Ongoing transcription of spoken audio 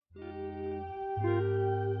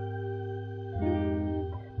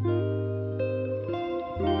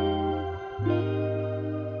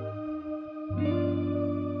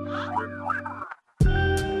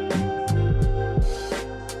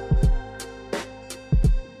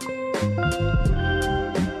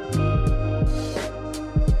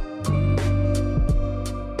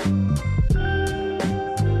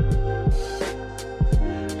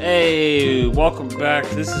Hey, welcome back.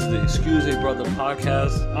 This is the Excuse A Brother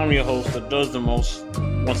podcast. I'm your host that does the most,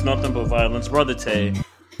 wants nothing but violence, Brother Tay.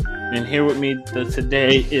 And here with me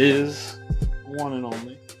today is one and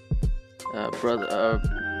only brother.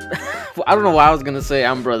 I don't know why I was gonna say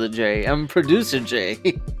I'm Brother J. I'm Producer J.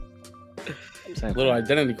 Little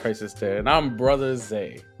identity crisis there, and I'm Brother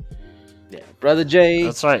Zay. Yeah, Brother J.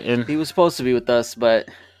 That's right. And he was supposed to be with us, but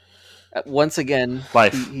once again,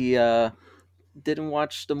 life. He didn't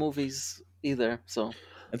watch the movies either. So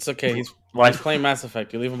it's okay. He's playing Mass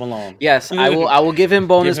Effect. You leave him alone. Yes, I will give him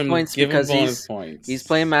bonus points because he's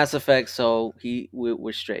playing Mass Effect, so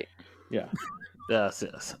we're straight. Yeah. Yes.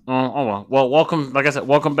 Well, welcome. Like I said,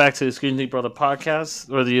 welcome back to the Excuse Me Brother podcast.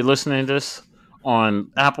 Whether you're listening to this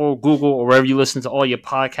on Apple, Google, or wherever you listen to all your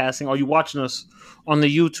podcasting, or you watching us on the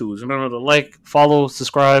YouTubes, remember to like, follow,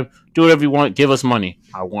 subscribe, do whatever you want. Give us money.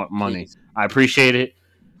 I want money. Please. I appreciate it.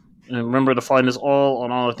 And remember to find us all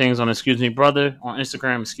on all the things on Excuse Me Brother on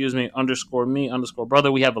Instagram. Excuse me _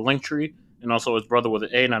 brother. We have a link tree, and also it's brother with an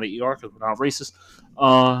A, not an ER, because we're not racist.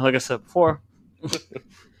 Like I said before.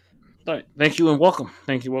 All right, thank you and welcome.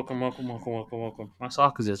 Thank you, welcome. My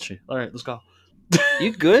sock is itchy. All right, let's go.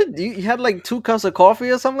 You good? You had like 2 cups of coffee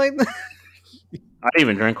or something like that? I didn't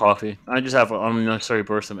even drink coffee. I just have an unnecessary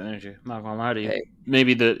burst of energy. I'm not gonna lie to you. Hey.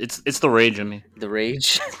 Maybe it's the rage in me. The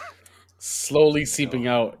rage. Slowly seeping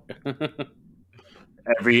out.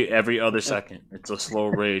 every other second, it's a slow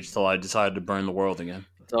rage till I decide to burn the world again.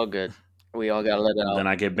 It's all good. We all gotta let it out. Then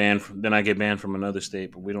I get banned from another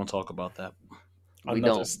state, but we don't talk about that.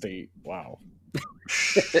 Another state. Wow.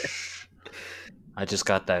 I just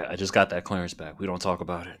got that clearance back. We don't talk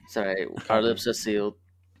about it. Sorry, our lips are sealed.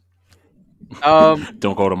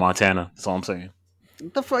 Don't go to Montana. That's all I'm saying.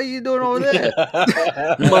 What the fuck are you doing over there?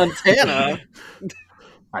 Montana?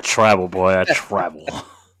 I travel, boy. I travel.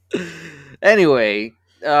 Anyway,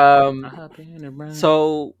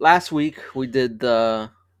 so last week we did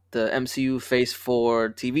the MCU Phase 4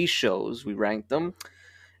 TV shows. We ranked them.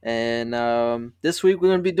 And this week we're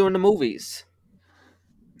going to be doing the movies.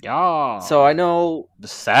 Yeah. So I know... the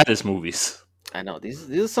saddest movies. I know. These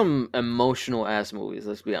are some emotional-ass movies,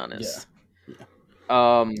 let's be honest. Yeah.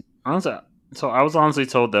 Honestly, so I was honestly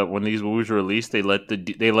told that when these movies were released, they let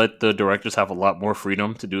the directors have a lot more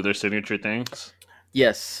freedom to do their signature things.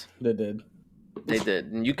 Yes. They did.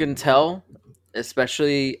 And you can tell,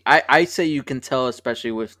 especially... I say you can tell,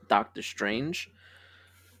 especially with Doctor Strange.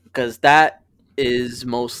 Because that is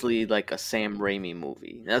mostly like a Sam Raimi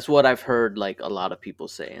movie. That's what I've heard like a lot of people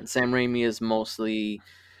say. And Sam Raimi is mostly...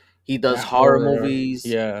 he does horror movies.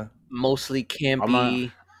 Yeah. Mostly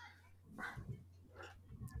campy.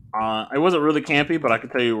 It wasn't really campy, but I can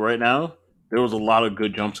tell you right now, there was a lot of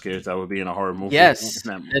good jump scares that would be in a horror movie. Yes,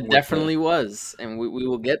 it definitely was, and we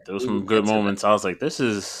will get. There was some good moments. I was like, "This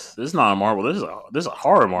is not a Marvel. This is a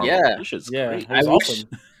horror Marvel. Yeah, this shit's great."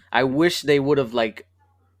 I wish they would have like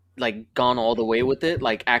gone all the way with it,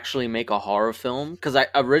 like actually make a horror film. Because I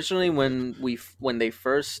originally when they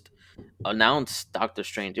first announced Doctor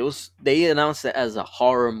Strange, they announced it as a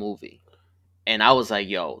horror movie, and I was like,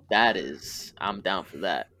 "Yo, I'm down for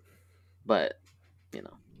that." But you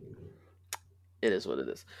know, it is what it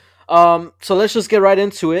is. So let's just get right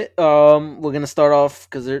into it. We're gonna start off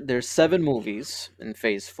because there's 7 movies in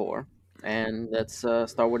Phase 4, and let's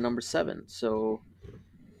start with number 7. So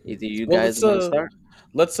either you guys want to start.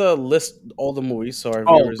 Let's list all the movies so our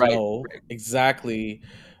viewers know exactly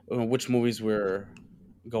which movies we're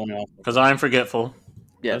going off. Because I'm forgetful.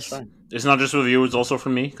 Yes, it's not just with you; it's also for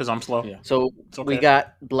me because I'm slow. Yeah. So we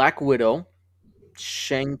got Black Widow,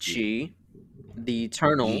 Shang-Chi, The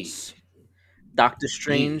Eternals, Doctor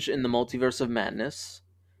Strange in the Multiverse of Madness,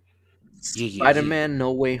 Spider-Man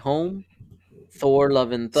No Way Home, Thor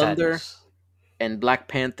Love and Thunder, and Black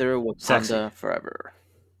Panther Wakanda Forever.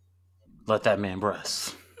 Let that man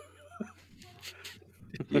breast.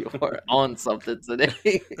 You are on something today.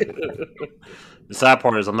 The sad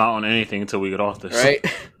part is I'm not on anything until we get off this. Right?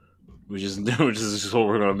 Which is just what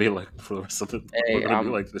we're gonna be like for the rest of the. Hey,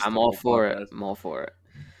 I'm all for it. I'm all for it.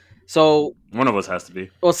 So one of us has to be.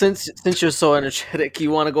 Well, since you're so energetic,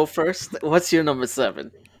 you want to go first? What's your number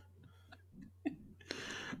 7?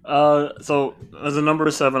 So as a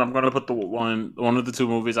number 7, I'm gonna put the one of the 2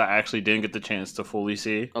 movies I actually didn't get the chance to fully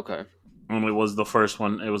see. Okay. Only was the first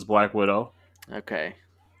one. It was Black Widow. Okay.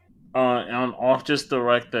 And off the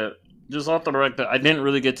direct that I didn't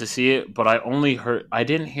really get to see it, but I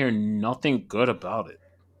didn't hear nothing good about it.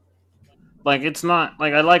 like it's not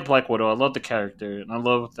like I like Black Widow. I love the character and I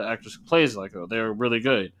love the actress who plays like her. They're really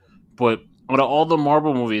good. But out of all the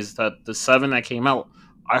Marvel movies that the 7 that came out,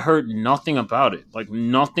 I heard nothing about it. Like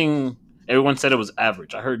nothing. Everyone said it was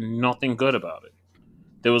average. I heard nothing good about it.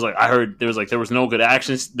 There was like I heard there was no good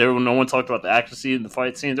action. No one talked about the action scene, the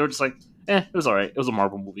fight scene. They were just like, it was all right. It was a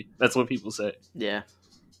Marvel movie. That's what people say. Yeah,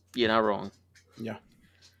 you're not wrong. Yeah.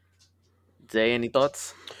 Zay, any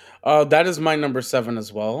thoughts? That is my number 7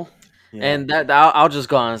 as well. Yeah. And that I'll just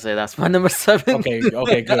go on and say that's my number 7.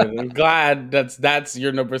 Okay, good. I'm glad that's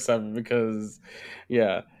your number 7 because,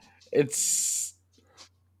 yeah, it's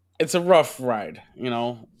a rough ride.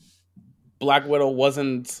 Black Widow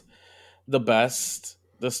wasn't the best.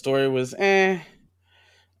 The story was The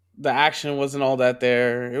action wasn't all that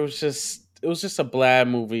there. It was just a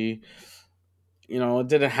bland movie. It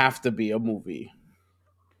didn't have to be a movie.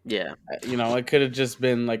 Yeah. It could have just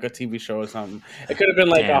been like a TV show or something. It could have been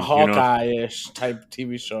like a Hawkeye-ish type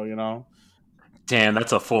TV show, Damn,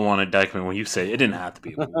 that's a full-on indictment when you say it didn't have to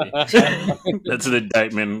be a movie. That's an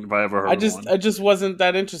indictment if I ever heard one. I just wasn't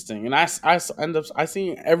that interesting. And I end up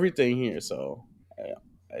seen everything here, so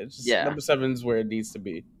number 7 is where it needs to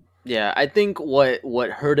be. Yeah, I think what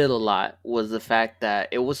hurt it a lot was the fact that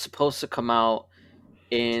it was supposed to come out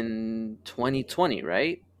in 2020,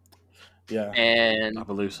 right? Yeah. And I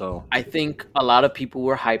believe so. I think a lot of people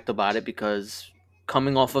were hyped about it because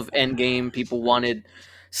coming off of Endgame, people wanted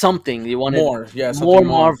something. They wanted more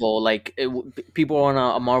Marvel. Like people were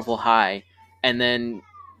on a Marvel high, and then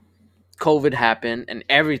COVID happened, and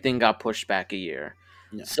everything got pushed back a year.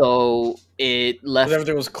 Yeah. So it left.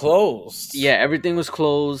 Everything was closed. Yeah, everything was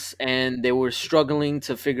closed, and they were struggling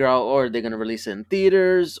to figure out, or they're gonna release it in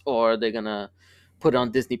theaters, or they're gonna put it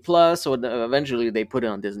on Disney Plus, or eventually they put it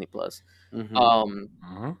on Disney Plus.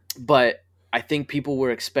 Mm-hmm. But I think people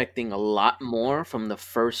were expecting a lot more from the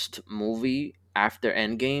first movie after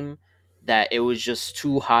Endgame, that it was just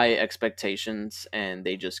too high expectations and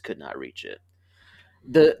they just could not reach it.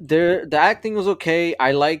 The acting was okay.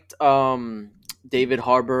 I liked David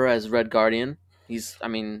Harbour as Red Guardian. He's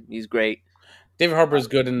great. David Harbour is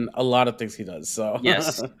good in a lot of things he does. So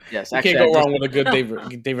yes, you can't go wrong with a good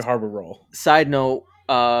David Harbour role. Side note: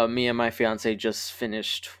 me and my fiance just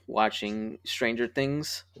finished watching Stranger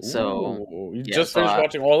Things. So you just finished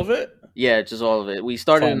watching all of it? Yeah, just all of it. We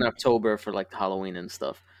started in October for like Halloween and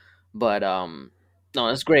stuff. But no,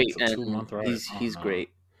 it's great, and he's great.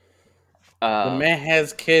 The man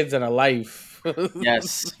has kids and a life.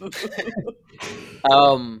 Yes.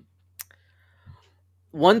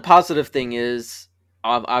 One positive thing is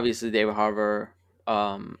obviously David Harbour.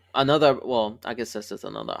 I guess that's just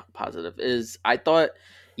another positive is I thought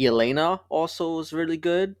Yelena also was really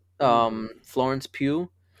good. Florence Pugh.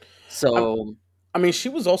 So I mean, she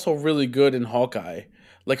was also really good in Hawkeye.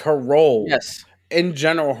 Like her role. Yes. In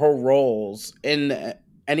general, her roles in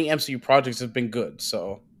any MCU projects have been good.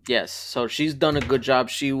 So yes, so she's done a good job.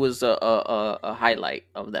 She was a highlight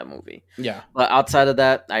of that movie. Yeah. But outside of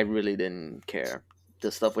that, I really didn't care.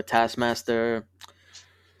 The stuff with Taskmaster.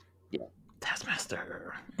 Yeah.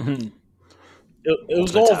 Taskmaster. It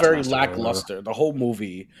was all very lackluster. The whole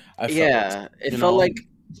movie. It felt like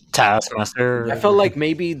Taskmaster. I felt like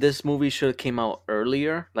maybe this movie should have came out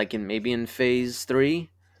earlier, like in phase 3.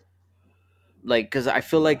 Like, because I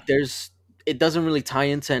feel like it doesn't really tie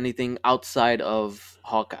into anything outside of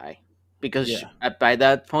Hawkeye, because by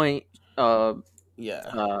that point,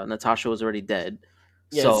 Natasha was already dead.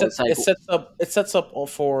 Yeah, so it sets up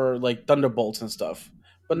for like Thunderbolts and stuff,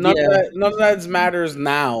 but none of that matters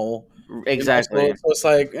now. Exactly. So it's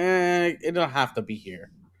like it don't have to be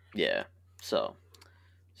here. Yeah. So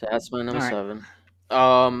that's my number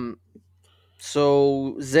 7.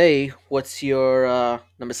 So Zay, what's your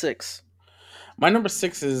number 6? My number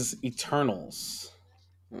 6 is Eternals.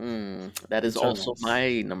 That is also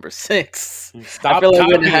my number 6. Stop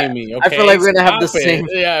copying me, okay? I feel like we're gonna have the same.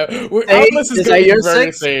 Yeah, Tay, is that your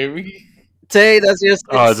 6? Tay, that's your 6.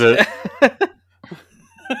 Oh, is it?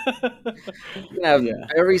 We have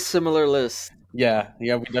very similar list. Yeah, we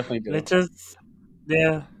definitely do. It just,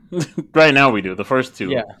 right now we do the first 2.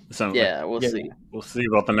 We'll see. We'll see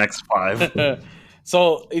about the next 5.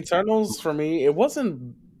 So Eternals for me, it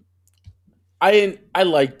wasn't. I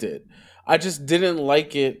liked it. I just didn't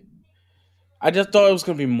like it. I just thought it was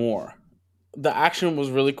going to be more. The action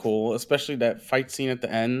was really cool, especially that fight scene at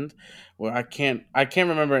the end where I can't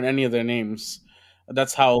remember any of their names.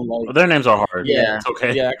 That's how their names are hard. Yeah, it's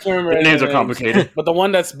okay. Yeah, I can't remember. Their names are complicated. But the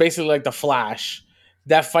one that's basically like the Flash,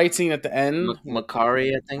 that fight scene at the end,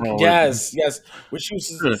 Makari, I think. Yes, which was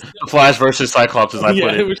the Flash versus Cyclops, as I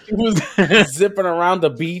put it. Which he was zipping around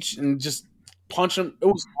the beach and just punch him. It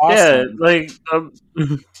was Yeah, awesome. like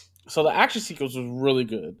So the action sequence was really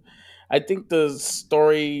good. I think the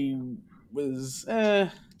story was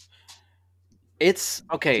It's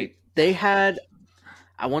okay. They had,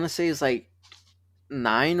 I want to say it's like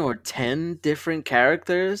 9 or 10 different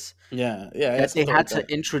characters yeah, that they something had like to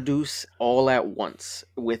that. introduce all at once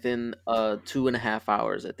within 2.5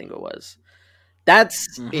 hours, I think it was. That's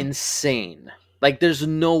mhm. insane. Like, there's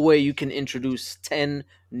no way you can introduce 10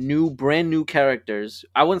 brand new characters.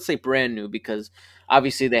 I wouldn't say brand new because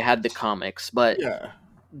obviously they had the comics, but Yeah,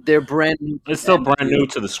 they're brand new to It's the still brand MCU. new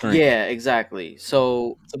to the screen. Yeah, exactly.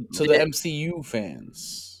 So, to the MCU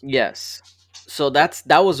fans. yes. So that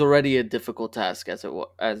was already a difficult task as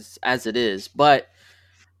it is, but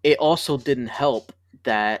it also didn't help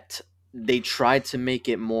that they tried to make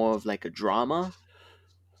it more of like a drama,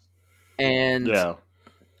 and Yeah,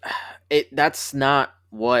 that's not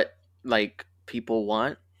what like people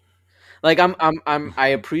want. Like I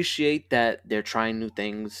appreciate that they're trying new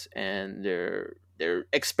things and they're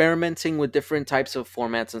experimenting with different types of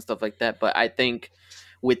formats and stuff like that, but I think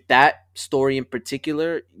with that story in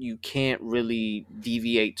particular, you can't really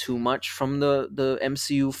deviate too much from the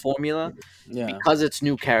MCU formula Yeah, because it's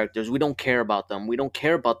new characters. We don't care about them. We don't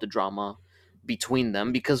care about the drama between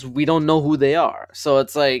them because we don't know who they are. So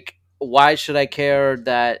it's like, why should I care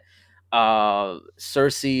that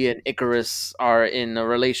Cersei and Icarus are in a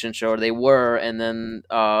relationship, or they were, and then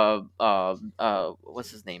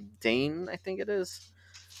what's his name? Dane, I think it is.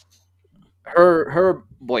 Her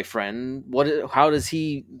boyfriend. How does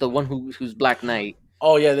he, the one who's Black Knight?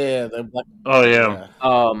 oh yeah, the black. oh yeah. Yeah,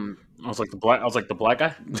 Um, I was like the black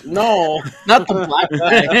guy. no. not the black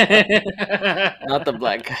guy. Not the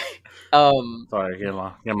black guy. Um, Sorry, get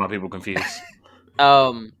my people confused.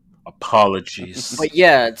 um, Apologies. but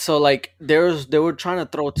yeah, so like they were trying to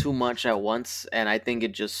throw too much at once, and I think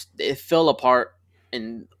it fell apart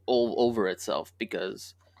and all over itself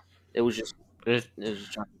because it was just It it was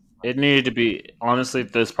just trying. it needed to be honestly.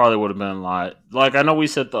 This probably would have been a lot. Like I know we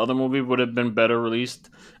said the other movie would have been better released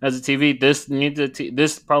as a TV.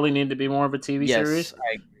 This probably needed to be more of a TV Yes, series,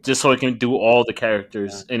 just so it can do all the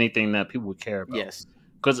characters, anything that people would care about. yes,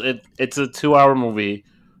 Because it's a 2 hour movie.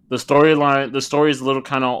 The story is a little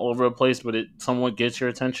kind of all over the place, but it somewhat gets your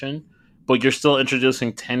attention. But you're still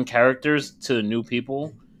introducing 10 characters to new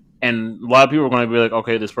people, and a lot of people are going to be like,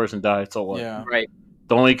 "Okay, this person died, so what?" Yeah, right,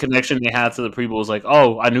 The only connection they had to the prequel was like,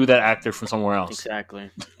 "Oh, I knew that actor from somewhere else."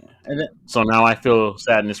 exactly. and then, So now I feel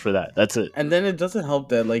sadness for that. That's it. and then it doesn't help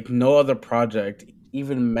that like no other project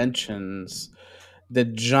even mentions the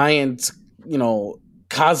giant, you know,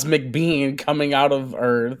 cosmic being coming out of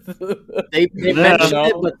Earth. They Yeah. mentioned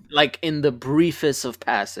it, but like in the briefest of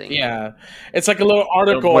passing. Yeah, it's like a little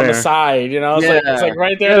article on the Where? side, you know. It's like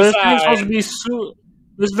right there Yeah, on the this thing's supposed side. to be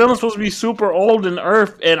this villain's supposed to be super old in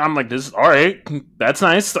Earth, and I'm like, this all right. That's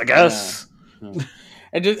nice, I Yeah. guess. Yeah.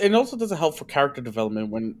 And it also doesn't help for character development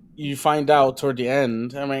when you find out toward the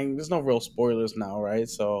end. I mean, there's no real spoilers now, right?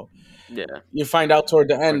 So Yeah, you find out toward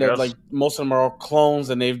the I end that guess. like most of them are all clones,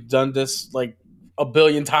 and they've done this like a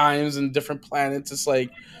billion times in different planets. It's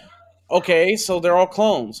like, okay, so they're all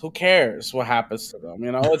clones. Who cares what happens to them?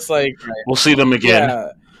 You know, it's like, We'll see them again. yeah,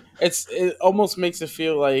 it almost makes it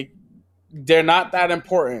feel like they're not that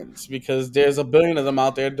important because there's a billion of them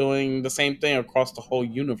out there doing the same thing across the whole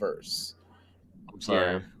universe. I'm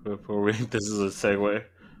yeah. sorry. Before we, this is a segue.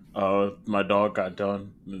 My dog got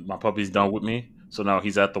done. My puppy's done with me, so now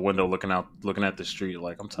he's at the window looking at the street.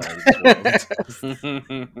 Like I'm tired of this world.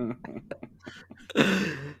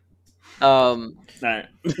 um, Alright.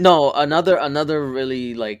 no, another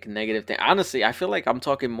really like negative thing. Honestly, I feel like I'm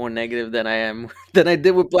talking more negative than I am than I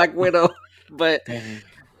did with Black Widow. But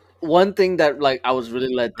one thing that like I was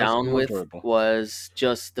really let That's down more with enjoyable. was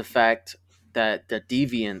just the fact that the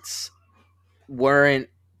deviants weren't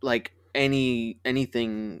like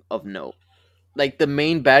anything of note. Like the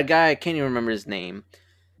main bad guy, I can't even remember his name.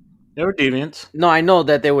 They were deviants. No, I know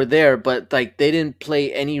that they were there, but like they didn't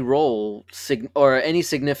play any role or any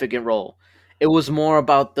significant role. It was more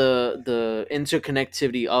about the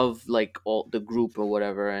interconnectivity of like all the group or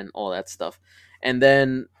whatever and all that stuff. And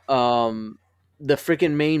then the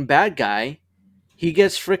freaking main bad guy, he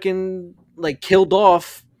gets freaking like killed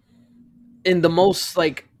off in the most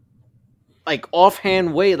like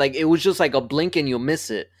offhand way. Like it was just like a blink and you'll miss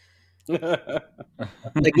it.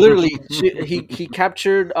 Like literally, he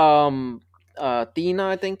captured Tina,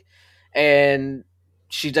 I think, and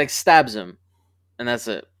she like stabs him, and that's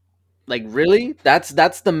it. Like really,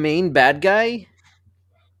 that's the main bad guy.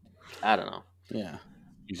 I don't know. Yeah.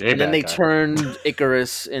 He's a And then bad they guy. turned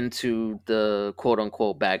Icarus into the quote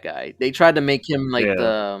unquote bad guy. They tried to make him like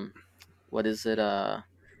Yeah. what is it?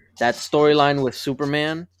 That storyline with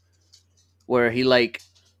Superman where he like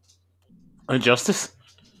Injustice.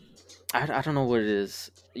 I don't know what it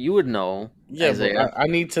is. You would know, Yeah, but Isaiah.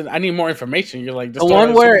 I need more information. You're like the The one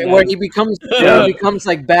storyline of where Superman. he becomes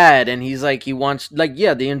like bad and he's like he wants like the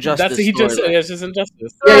That's Injustice what he just said. storyline. It's just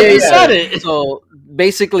injustice. He said it. So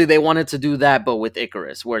basically, they wanted to do that, but with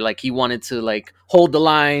Icarus, where like he wanted to like hold the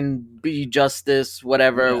line, be justice,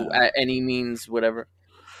 whatever, Yeah. at any means, whatever.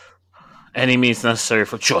 Any means necessary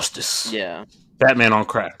for justice. Yeah, Batman on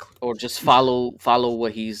crack. or just follow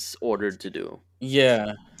what he's ordered to do,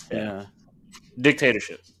 Yeah. Yeah.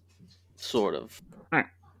 Dictatorship. sort of. Alright.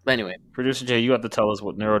 But anyway, Producer Jay, you have to tell us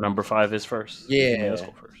what narrow number 5 is first. Yeah. Let's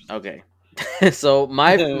go first. okay. So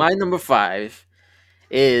my number 5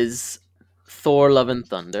 is Thor: Love and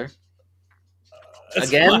Thunder. That's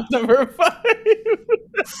Again? my number 5.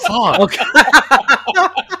 Fuck. Okay.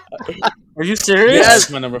 Are you serious? That's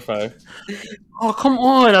my number 5. Oh, come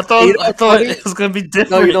on. I thought You know I what's thought funny? it was going to be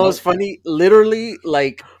different. No, you know what's funny? Literally,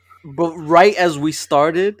 like, but right as we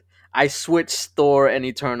started, I switched Thor and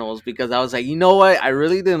Eternals because I was like, you know what? I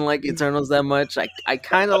really didn't like Eternals that much. I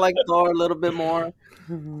kind of like Thor a little bit more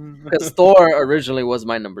because Thor originally was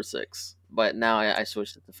my number 6, but now I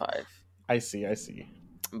switched it to 5. I see.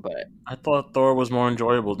 But I thought Thor was more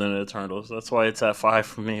enjoyable than Eternals. That's why it's at 5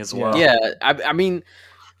 for me as well. yeah, I mean,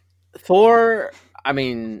 Thor. I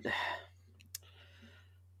mean,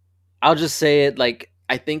 I'll just say it like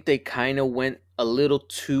I think they kind of went a little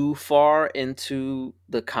too far into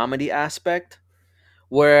the comedy aspect.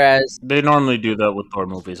 Whereas, They normally do that with Thor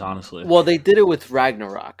movies, honestly. well, they did it with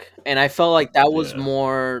Ragnarok, and I felt like that was Yeah.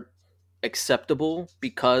 more acceptable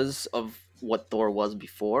because of what Thor was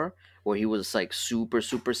before, where he was like super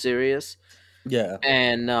super serious. Yeah.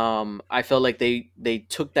 And I felt like they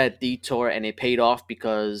took that detour and it paid off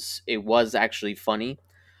because it was actually funny.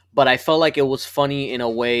 But I felt like it was funny in a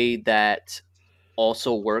way that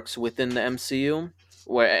also works within the MCU,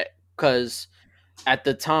 where because at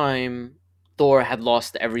the time Thor had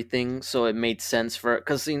lost everything, so it made sense for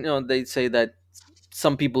because they say that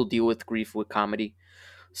some people deal with grief with comedy.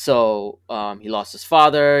 So he lost his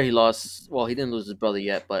father. He didn't lose his brother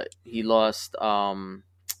yet, but he lost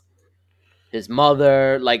his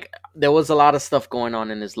mother. Like there was a lot of stuff going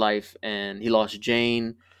on in his life, and he lost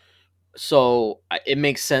Jane. So it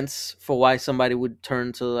makes sense for why somebody would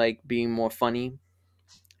turn to like being more funny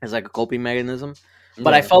as like a coping mechanism.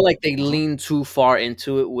 But I felt like they leaned too far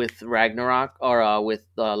into it with Ragnarok or with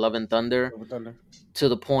Love and Thunder to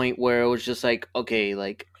the point where it was just like, okay,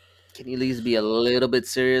 like, can you at least be a little bit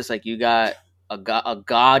serious? Like, you got a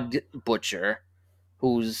god butcher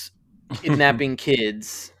who's kidnapping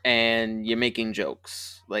kids and you're making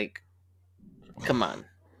jokes. Like, come on.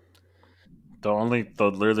 I don't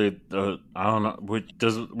know. We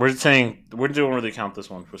don't really count this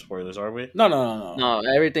one for spoilers, are we? No. No,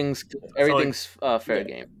 everything's fair Yeah.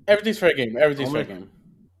 game. Everything's fair game.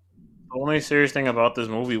 The only serious thing about this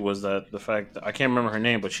movie was that the fact that I can't remember her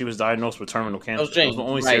name, but she was diagnosed with terminal cancer. was Jane. That was the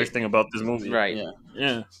only Right. serious thing about this movie. Right.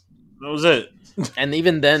 Yeah. That was it. And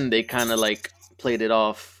even then, they kind of like played it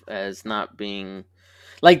off as not being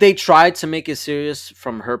like they tried to make it serious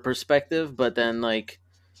from her perspective, but then like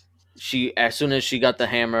she, as soon as she got the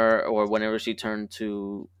hammer or whenever she turned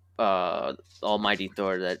to Almighty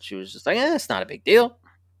Thor, that she was just like, it's not a big deal.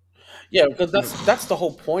 Yeah, because that's the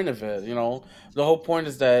whole point of it. You know, the whole point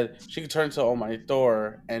is that she can turn to Almighty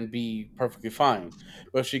Thor and be perfectly fine.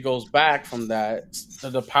 But if she goes back from that,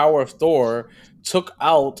 the power of Thor took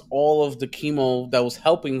out all of the chemo that was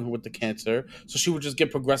helping her with the cancer, so she would just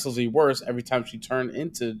get progressively worse every time she turned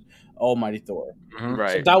into Almighty Thor. Mhm.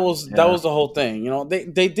 Right. So that was the whole thing. You know,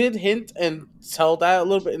 they did hint and tell that a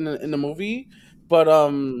little bit in the movie, but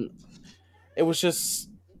it was just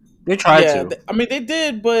They tried to. I mean, they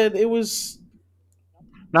did, but it was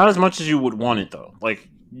Not as much as you would want it though. Like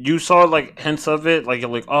you saw like hints of it, like you're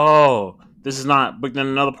like, oh, this is not. But then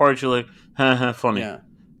another part, you're like, funny. yeah.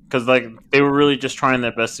 Because like they were really just trying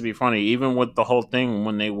their best to be funny, even with the whole thing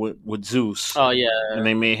when they with Zeus, Oh yeah. and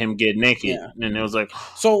they made him get naked, Yeah. and it was like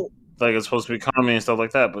So it's supposed to be comedy and stuff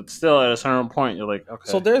like that. But still, at a certain point, you're like, okay.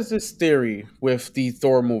 So there's this theory with the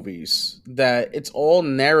Thor movies that it's all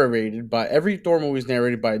narrated by every Thor movie is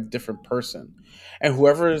narrated by a different person, and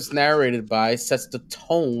whoever is narrated by sets the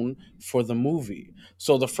tone for the movie.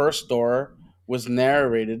 So the first Thor was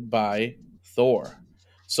narrated by Thor,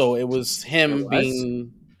 so it was him It was?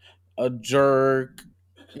 being a jerk,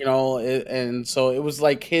 and so it was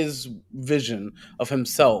like his vision of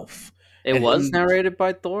himself. It was narrated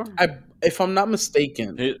by Thor. If I'm not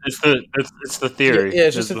mistaken, It's the theory. yeah,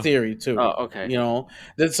 it's just a theory too. Oh, okay. You know,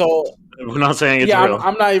 that's all. We're not saying it's Yeah, real.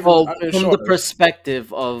 I'm not even. Oh, I'm not from sure. the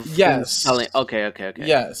perspective of who's Yes. telling. Okay.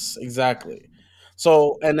 Yes, exactly.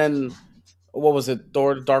 So, and then what was it?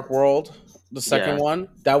 Thor: The Dark World, the second Yeah. one,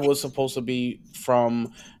 that was supposed to be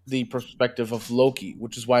from the perspective of Loki,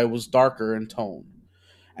 which is why it was darker in tone.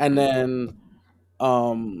 And then,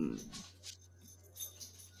 um,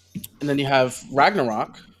 you have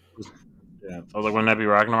Ragnarok. Yeah, so like when Nebby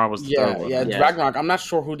Ragnarok was the Yeah, third one. yeah, right? Yeah. Ragnarok. I'm not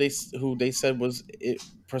sure who they said was it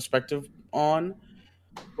perspective on.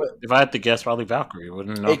 If I had to guess, probably Valkyrie.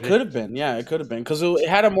 Wouldn't know. It could have been, yeah, it could have been because it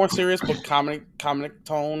had a more serious but comic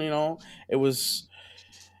tone. You know, it was.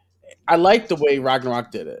 I liked the way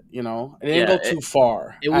Ragnarok did it. You know, it didn't Yeah, go too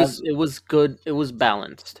far. It was good. It was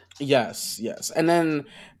balanced. Yes, and then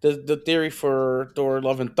the theory for Thor: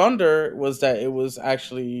 Love and Thunder was that it was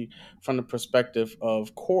actually from the perspective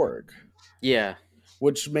of Korg, Yeah.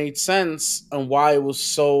 which made sense on why it was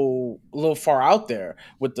so a little far out there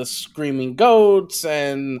with the screaming goats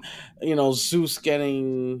and Zeus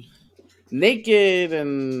getting naked,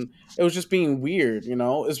 and it was just being weird.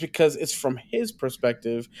 It's because it's from his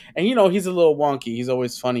perspective, and he's a little wonky. He's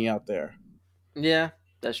always funny out there. Yeah,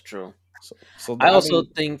 that's true. So I also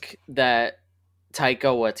think that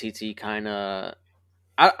Taika Waititi kind of,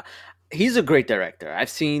 he's a great director. I've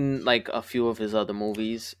seen like a few of his other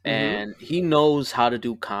movies, and he knows how to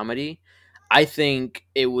do comedy. I think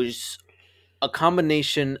it was a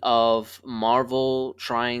combination of Marvel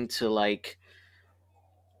trying to like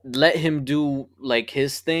let him do like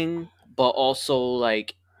his thing, but also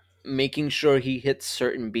like making sure he hits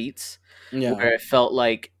certain beats where it felt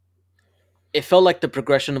like the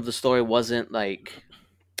progression of the story wasn't like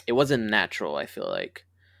it wasn't natural. I feel like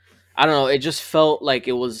I don't know. It just felt like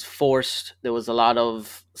it was forced. There was a lot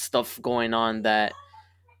of stuff going on that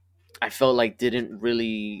I felt like didn't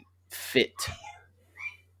really fit.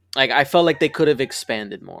 Like I felt like they could have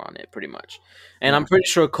expanded more on it, pretty much. And I'm pretty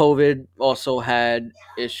sure COVID also had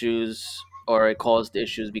issues, or it caused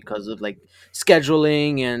issues because of like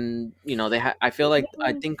scheduling, and they. I feel like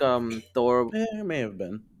I think Thor, it may have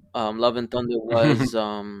been Love and Thunder was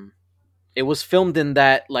it was filmed in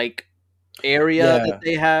that like area that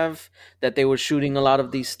they have that they were shooting a lot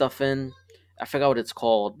of these stuff in. I forgot what it's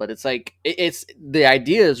called, but it's like it's the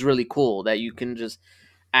idea is really cool that you can just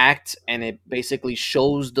act and it basically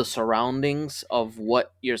shows the surroundings of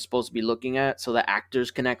what you're supposed to be looking at so the actors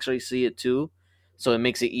can actually see it too. So it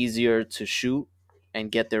makes it easier to shoot and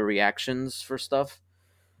get their reactions for stuff.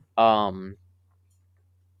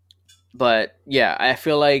 But yeah, I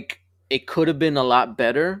feel like it could have been a lot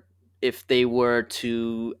better if they were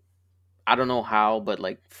to, I don't know how, but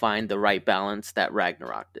like find the right balance that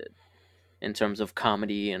Ragnarok did in terms of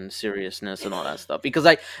comedy and seriousness and all that stuff. Because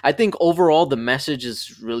I think overall the message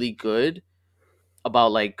is really good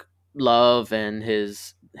about like love and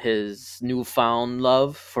his newfound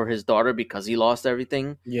love for his daughter because he lost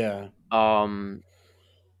everything. Yeah.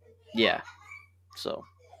 Yeah. So.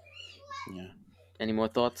 Yeah. Any more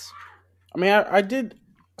thoughts? I mean, I did.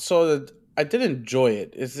 So I did enjoy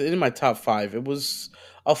it. It's in my top 5. It was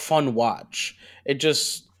a fun watch. It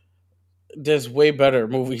just there's way better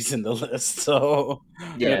movies in the list. So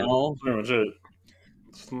yeah, pretty much it.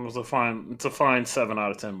 It's a fine 7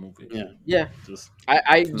 out of 10 movie. Yeah. Just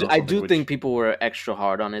I do think people were extra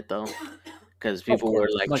hard on it though, because people were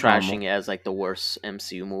like trashing it as like the worst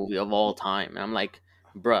MCU movie of all time, and I'm like,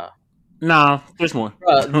 bruh. Nah, there's more.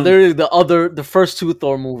 Literally, the first 2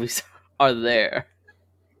 Thor movies are there.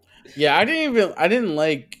 Yeah, I didn't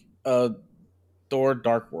like Thor: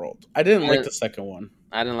 Dark World. I didn't like the second one.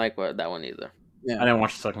 I didn't like that one either. Yeah, I didn't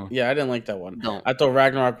watch the second one. Yeah, I didn't like that one. Don't. I thought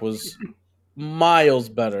Ragnarok was miles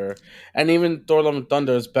better, and even Thor: Love and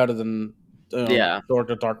Thunder is better than Thor: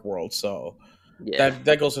 The Dark World. So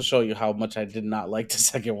that goes to show you how much I did not like the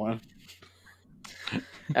second one. All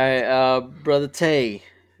right, Brother Tay,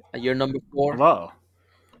 your number 4. Hello.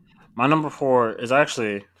 My number 4 is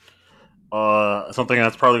actually something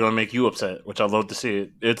that's probably going to make you upset, which I'd love to see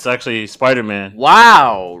it. It's actually Spider-Man.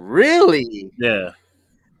 Wow, really? Yeah.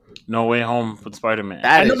 No Way Home with Spider-Man.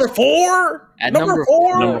 At number 4? At number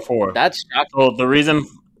 4? Number 4. That's shocking.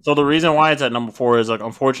 So the reason why it's at number 4 is like,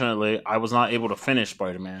 unfortunately, I was not able to finish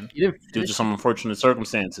Spider-Man due to some unfortunate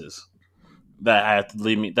circumstances that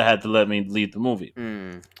had to let me leave the movie.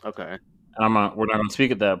 Okay. And we're not going to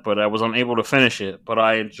speak at that, but I was unable to finish it. But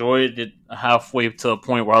I enjoyed it halfway to a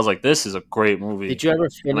point where I was like, "This is a great movie." Did you ever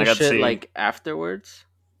finish it like afterwards?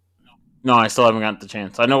 No, I still haven't gotten the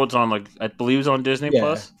chance. I know it's on I believe it's on Disney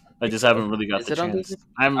Plus. I just haven't really got Is the it on chance. Disney?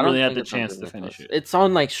 I haven't I really don't had think the it's on chance to Disney finish Plus. it. It's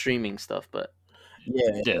on like streaming stuff, but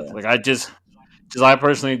Yeah, Yeah, like I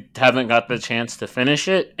personally haven't got the chance to finish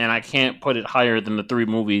it, and I can't put it higher than the three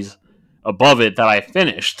movies above it that I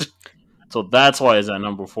finished. So that's why it's at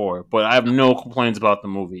number four. But I have no complaints about the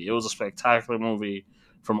movie. It was a spectacular movie,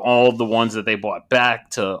 from all the ones that they brought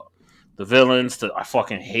back to the villains to I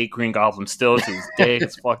fucking hate Green Goblin still to this day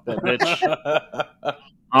because fuck that bitch.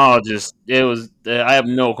 Oh, just it was. I have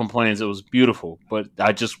no complaints. It was beautiful, but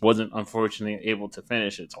I just wasn't unfortunately able to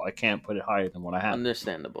finish it, so I can't put it higher than what I have.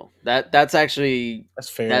 understandable. That's actually that's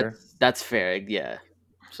fair. that's fair. Yeah.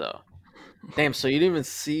 So damn. So you didn't even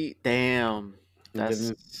see. Damn. You That's.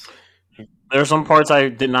 didn't. There are some parts I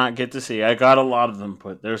did not get to see. I got a lot of them,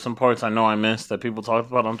 but there are some parts I know I missed that people talked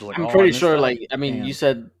about. I'm just like, I'm oh, I pretty missed sure. that. Like, I mean, you Damn.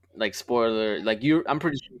 said like spoiler. Like you, I'm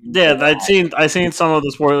pretty sure. Yeah, I seen some of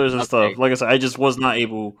the spoilers and Okay. stuff. Like I said, I just was not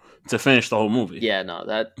able to finish the whole movie. Yeah. No.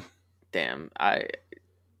 That. Damn.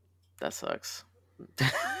 That sucks.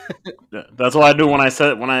 Yeah, that's what I do when I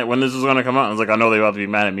said when this was gonna come out. I was like, I know they're about to be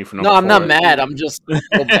mad at me for No, number I'm not four. mad. I'm just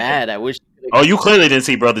so bad. I wish. Oh, you clearly didn't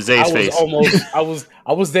see Brother Zay's I was face. almost.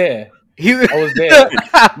 I was there. He, I was there.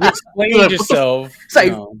 You explained yourself. It's like-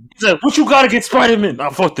 you know. He said, "What you gotta get Spider-Man?" Nah,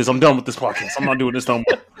 fuck this. I'm done with this podcast. I'm not doing this no more.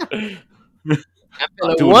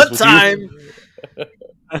 like, doing one this with time.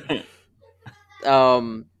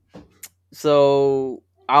 you. So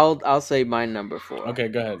I'll say my number 4. Okay,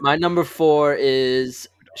 go ahead. My number 4 is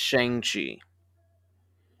Shang-Chi.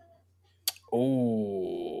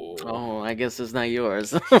 Oh, I guess it's not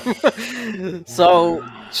yours. So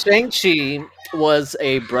Shang-Chi was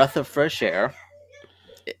a breath of fresh air,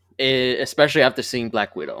 especially after seeing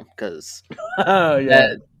Black Widow, because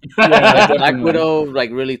Yeah. Black definitely. Widow like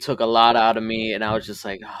really took a lot out of me, and I was just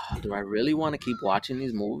like, do I really want to keep watching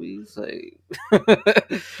these movies? Like,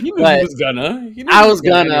 You knew But he was gonna. You knew I he was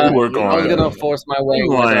gonna, You were I was going. gonna force my way You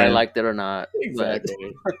whether I lying. liked it or not.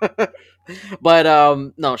 Exactly.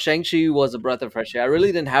 But no, Shang-Chi was a breath of fresh air. I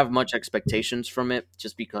really didn't have much expectations from it,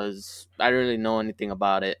 just because I didn't really know anything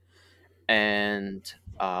about it, and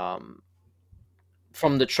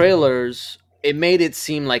from the trailers, it made it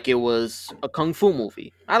seem like it was a kung fu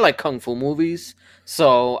movie. I like kung fu movies,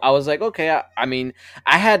 so I was like, okay. I mean,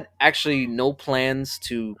 I had actually no plans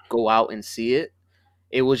to go out and see it.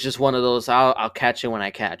 It was just one of those I'll catch it when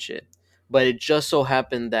I catch it. But it just so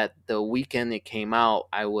happened that the weekend it came out,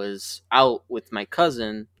 I was out with my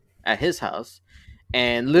cousin at his house,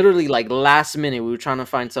 and literally like last minute we were trying to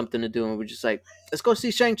find something to do, and we were just like, let's go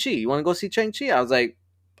see Shang-Chi. You want to go see Shang-Chi? I was like,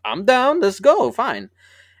 I'm down. Let's go. Fine.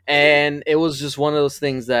 And it was just one of those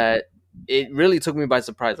things that it really took me by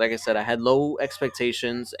surprise. Like I said, I had low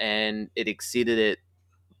expectations, and it exceeded it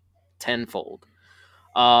tenfold.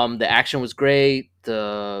 The action was great.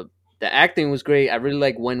 The acting was great. I really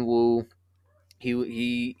like Wenwu.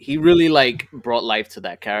 He really like brought life to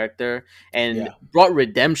that character and Yeah. brought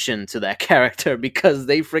redemption to that character, because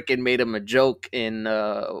they freaking made him a joke in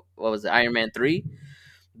what was it, Iron Man 3,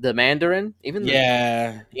 the Mandarin. Even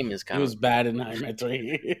Yeah. the name is He kind was of. bad in Iron Man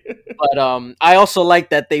 3. But I also like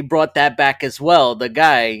that they brought that back as well. The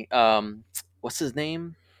guy, what's his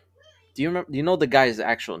name? Do you remember? Do you know the guy's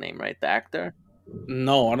actual name, right? The actor.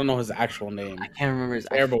 No, I don't know his actual name. I can't remember his.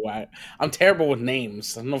 Terrible at. I'm terrible with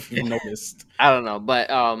names. I don't know if you've noticed. I don't know, but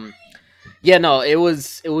yeah, no, it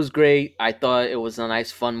was great. I thought it was a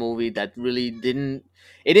nice, fun movie that really didn't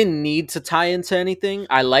need to tie into anything.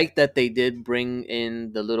 I like that they did bring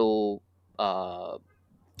in the little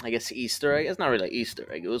I guess Easter egg. It's not really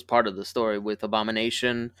Easter egg. It was part of the story with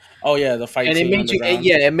Abomination, Oh yeah, the fight and it scene made you underground.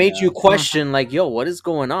 it made you question like, yo, what is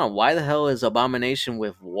going on? Why the hell is Abomination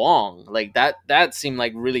with Wong? Like that seemed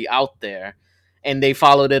like really out there, and they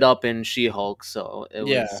followed it up in She-Hulk, so it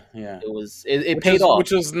Yeah, was yeah. it Which paid is, off. which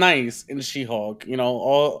was nice in She-Hulk. You know,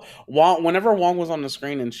 all Wong, whenever Wong was on the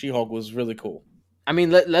screen in She-Hulk was really cool. I mean,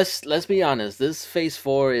 let's be honest. This Phase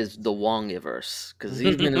 4 is the Wongiverse, because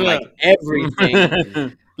he's been in like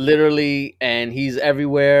everything, literally, and he's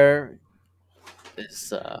everywhere.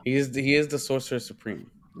 It's He is the Sorcerer Supreme.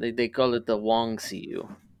 they call it the Wong CU.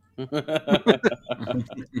 Yeah,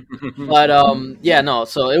 But yeah, no.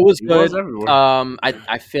 So it was He good. was everywhere.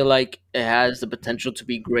 I feel like it has the potential to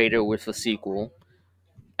be greater with a sequel,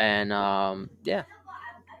 and yeah.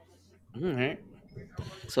 All right.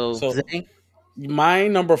 So, So Zay, my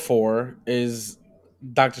number 4 is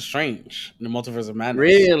Doctor Strange, in the Multiverse of Madness.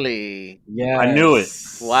 really, Yes. I knew it.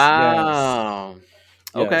 wow. Yes.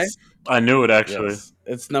 Okay. Yes. I knew it actually. Yes.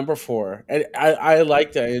 It's number 4. And I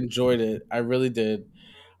liked it. I enjoyed it. I really did.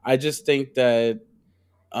 I just think that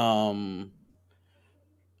um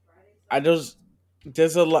I just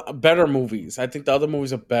there's a lot better movies. I think the other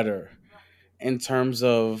movies are better in terms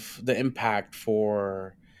of the impact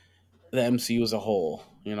for the MCU as a whole.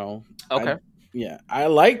 I Okay. yeah, I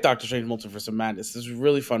like Doctor Strange Multiverse of Madness. It's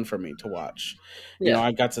really fun for me to watch. Yeah.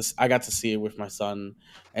 I got to see it with my son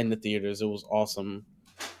in the theaters. It was awesome,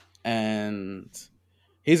 and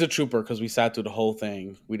he's a trooper because we sat through the whole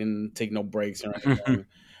thing. We didn't take no breaks or anything.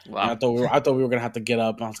 And Wow. I thought we were gonna have to get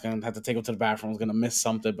up. I was gonna have to take him to the bathroom. I was gonna miss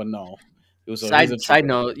something, but no. He's a Side trooper.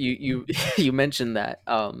 note, you you mentioned that.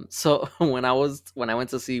 So when I went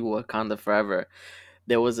to see Wakanda Forever,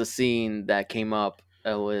 there was a scene that came up.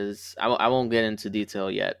 It was I won't get into detail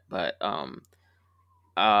yet, but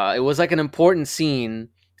it was like an important scene,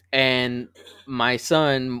 and my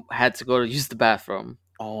son had to go to use the bathroom.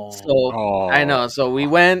 Oh, So I Oh, know. So we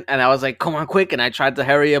went, and I was like, "Come on, quick!" And I tried to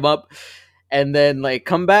hurry him up, and then like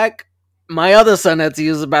come back. My other son had to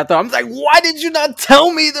use the bathroom. I'm like, "Why did you not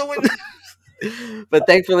tell me that?" But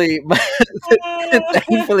thankfully,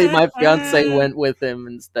 thankfully, my fiance went with him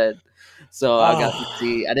instead. So I got to oh.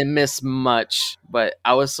 see. I didn't miss much, but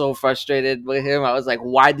I was so frustrated with him. I was like,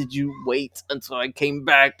 "Why did you wait until I came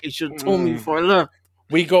back? You should have told me Mm. before I left."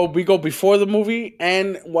 We go before the movie,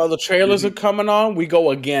 and while the trailers are coming on, we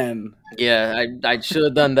go again. Yeah, I should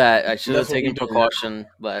have done that. I should have That's what we taken do. precaution,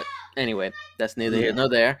 but anyway, that's neither here Yeah, nor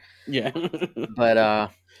there. yeah,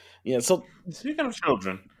 But yeah. So, speaking of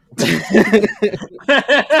children, oh,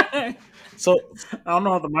 I so don't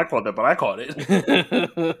know how the mic caught that, but I caught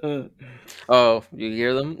it. you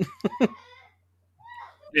hear them?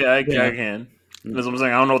 Yeah, I yeah. can. That's what I'm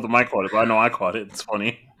saying. I don't know if the mic caught it, but I know I caught it. It's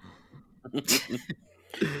funny.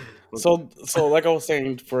 So like I was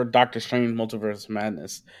saying for Doctor Strange Multiverse of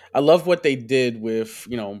Madness, I love what they did with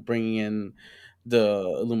bringing in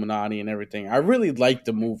the Illuminati and everything. I really like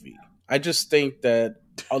the movie. I just think that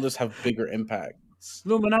others have bigger impacts.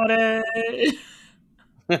 Illuminati.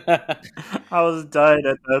 I was dying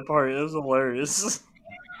at that part. It was hilarious.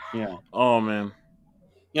 Yeah, Oh man.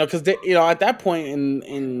 because at that point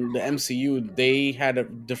in the MCU, they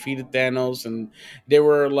had defeated Thanos, and they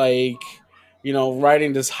were like,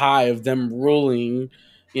 riding this high of them ruling,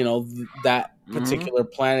 that Hmm. particular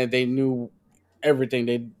planet. They knew everything.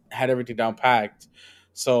 They had everything down packed.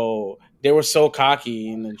 So they were so cocky,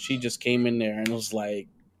 and then she just came in there and was like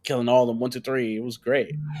killing all of them 1, 2, 3. It was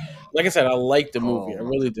great. Like I said, I liked the movie. Oh I my.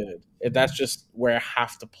 really did. That's just where I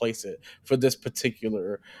have to place it for this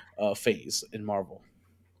particular phase in Marvel.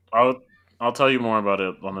 I'll I'll tell you more about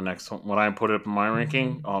it on the next one when I put it up in my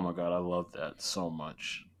ranking. Oh my god, I love that so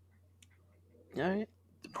much. All right,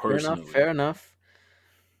 fair enough. Personally, Fair enough.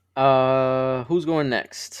 Who's going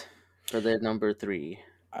next for their number three?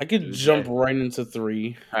 I could jump Tuesday. right into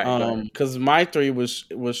three, All right, go ahead. because my three was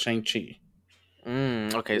Shang Chi.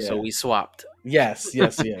 Okay, so Yeah. we swapped. Yes,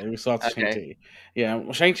 yes, yeah. We saw Shang Okay. Chi.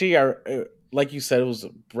 Yeah, Shang Chi. Like you said, it was a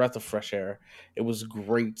breath of fresh air. It was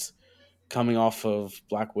great coming off of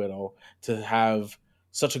Black Widow to have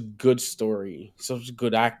such a good story, such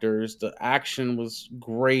good actors. The action was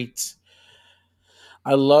great.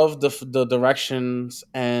 I love the directions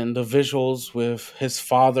and the visuals with his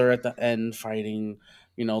father at the end fighting,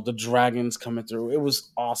 the dragons coming through. It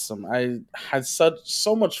was awesome. I had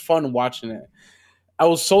so much fun watching it. I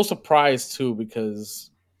was so surprised too because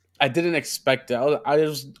I didn't expect it. I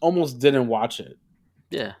just almost didn't watch it.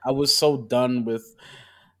 Yeah. I was so done with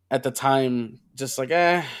at the time, just like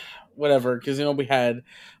whatever, because we had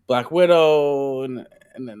Black Widow and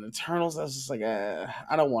then Eternals. I was just like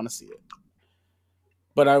I don't want to see it.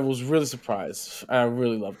 But I was really surprised. I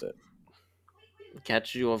really loved it.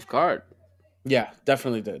 Catch you off guard. Yeah,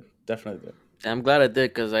 definitely did. Definitely did. I'm glad I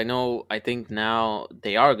did because I think now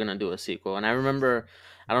they are gonna do a sequel, and I remember,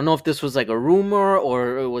 I don't know if this was like a rumor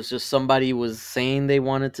or it was just somebody was saying they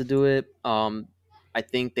wanted to do it. I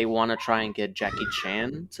think they want to try and get Jackie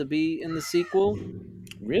Chan to be in the sequel,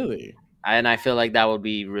 Really? and I feel like that would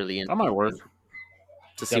be really that might work. interesting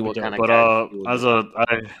to see That'd be what kind dope. of But character he would as be. a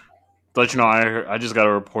I let you know, I just got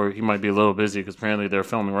a report he might be a little busy because apparently they're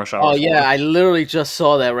filming Rush Hour Oh yeah, 4. I literally just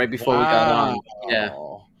saw that right before we got on. Yeah,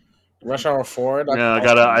 Wow. Rush Hour 4. That's Yeah,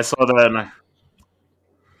 I awesome. saw that and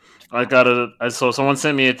I got it. I saw someone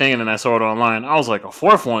sent me a thing and then I saw it online. I was like, a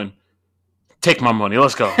fourth one. Take my money.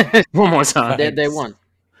 Let's go. One more time. they Facts. won.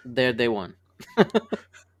 They won.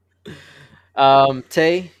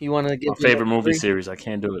 Tay, you want to My give your favorite number movie three? series. I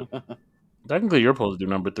can't do it. Technically, you're supposed to do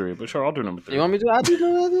number 3, but sure, I'll do number You 3. want me to? I'll do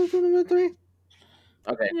number three.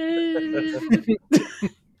 Okay. Yay.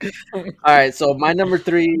 All right. So my number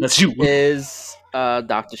three That's you. is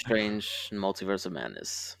Doctor Strange and Multiverse of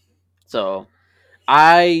Madness. So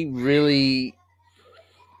I really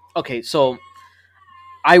okay. So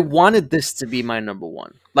I wanted this to be my number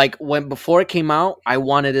one. Like when before it came out, I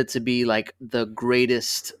wanted it to be like the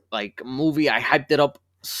greatest like movie. I hyped it up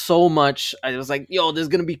so much. I was like, "Yo, there's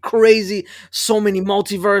gonna be crazy, so many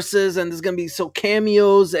multiverses, and there's gonna be so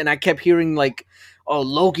cameos." And I kept hearing like, "Oh,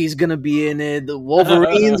 Loki's gonna be in it. The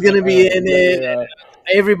Wolverine's gonna be in it. Yeah,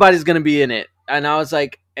 Everybody's gonna be in it." And I was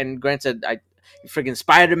like, and Grant said, "I freaking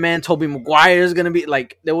Spider Man, Tobey Maguire is gonna be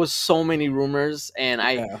like." There was so many rumors, and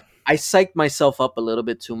yeah. I psyched myself up a little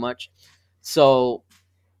bit too much. So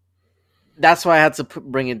that's why I had to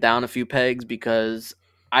bring it down a few pegs because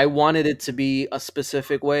I wanted it to be a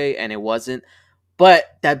specific way and it wasn't. But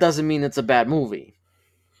that doesn't mean it's a bad movie.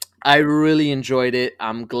 I really enjoyed it.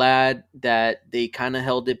 I'm glad that they kind of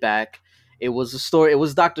held it back. It was a story. It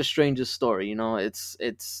was Doctor Strange's story, you know. It's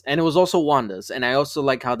and it was also Wanda's, and I also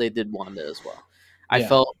like how they did Wanda as well. I Yeah.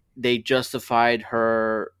 felt they justified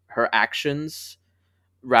her actions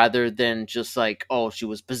rather than just like, oh, she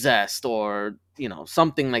was possessed or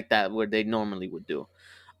something like that where they normally would do.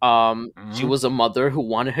 She Mhm. was a mother who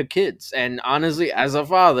wanted her kids, and honestly, as a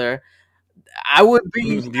father, I would be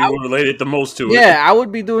You related the most to it. yeah, I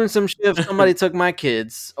would be doing some shit if somebody took my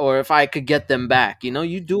kids or if I could get them back. You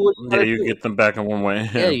do what you Yeah, gotta you do. get them back in one way.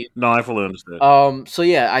 Yeah. No, I fully understand. So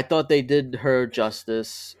yeah, I thought they did her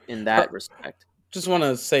justice in Her, that respect. just want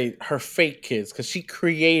to say her fake kids because she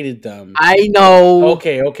created them. I know.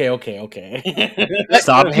 Okay.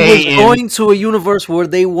 Stop He was hating. going to a universe where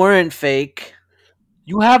they weren't fake.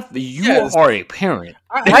 You Yes. are a parent.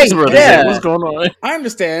 Right, That's what yeah. What's going on? I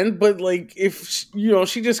understand, but like, if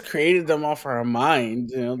she just created them off her mind,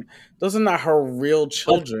 those are not her real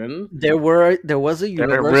children. There was a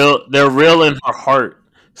universe. They're real in her heart.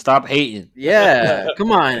 Stop hating. Yeah,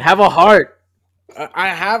 come on, have a heart. I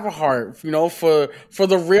have a heart, for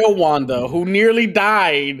the real Wanda who nearly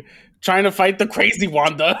died trying to fight the crazy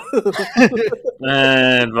Wanda.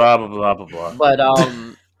 And blah blah blah blah blah. But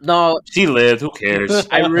no, She lived. Who cares?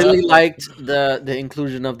 I really liked the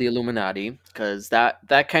inclusion of the Illuminati because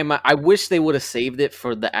that came out. I wish they would have saved it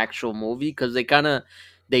for the actual movie because they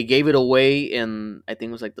gave it away in, I think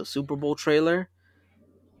it was like the Super Bowl trailer,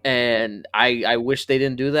 and I wish they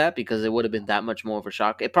didn't do that because it would have been that much more of a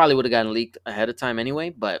shock. It probably would have gotten leaked ahead of time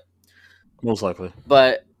anyway, Most likely.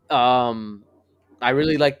 but I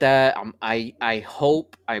really like that. I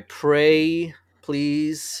hope, I pray,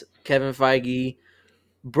 please, Kevin Feige,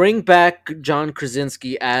 bring back John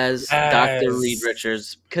Krasinski as Dr. Reed Yes.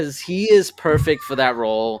 Richards because he is perfect for that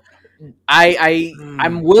role.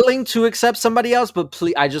 I'm willing to accept somebody else, but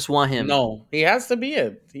please, I just want him. No, he has to be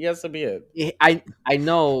it. He has to be it. I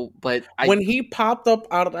know, but When he popped up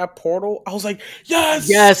out of that portal, I was like,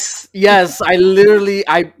 yes, yes. I literally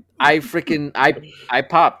I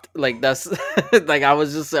popped like that's like I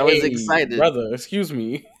was Hey, excited. brother. Excuse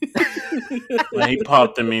me. When he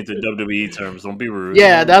popped them into WWE terms. Don't be rude.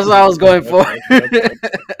 Yeah, that's what I was going for.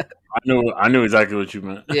 I knew exactly what you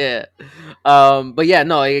meant. Yeah. But yeah,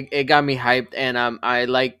 no, it got me hyped, and I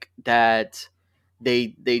like that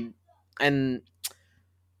they and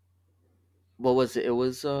what was it? It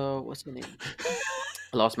was what's the name?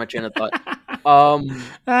 I lost my train of thought.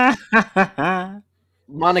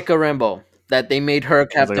 Monica Rambeau, that they made her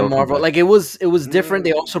Captain okay, Marvel. back. Like it was different.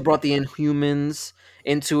 They also brought the Inhumans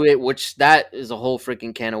into it, which that is a whole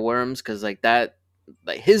freaking can of worms because like that,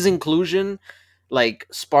 like his inclusion like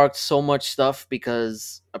sparked so much stuff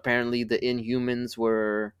because apparently the Inhumans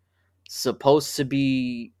were supposed to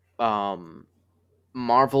be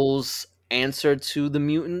Marvel's answer to the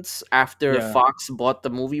mutants after Yeah. Fox bought the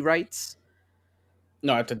movie rights.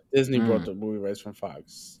 No, after Disney brought the movie rights from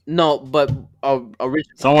Fox. No, but originally,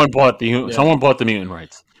 Someone bought the mutant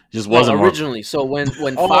rights. It just wasn't Marvel. originally. So when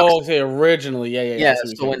Fox, okay, originally, yeah. yeah. I see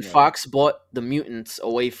what So you're when saying, Fox bought the mutants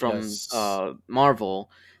away from Yes. Marvel,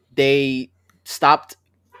 they stopped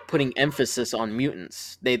putting emphasis on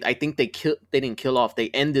mutants. I think they didn't kill off. They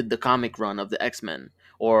ended the comic run of the X-Men,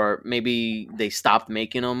 or maybe they stopped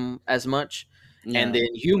making them as much. And then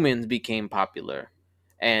humans became popular,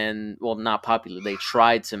 and well, not popular. They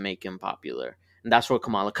tried to make him popular, and that's where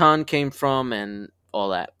Kamala Khan came from, and all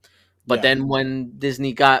that. But Yeah. then when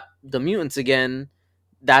Disney got the mutants again,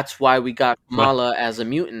 that's why we got Kamala as a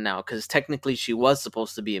mutant now, because technically she was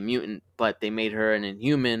supposed to be a mutant, but they made her an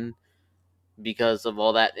Inhuman because of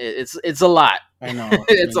all that. It's a lot. I know.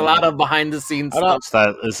 It's a lot of behind the scenes stuff.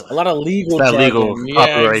 It's a lot of legal. It's that legal jargon. Yeah,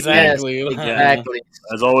 copyright thing. exactly. Yes, exactly.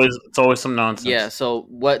 It's always some nonsense. Yeah. So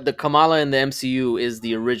what the Kamala in the MCU is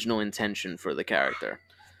the original intention for the character.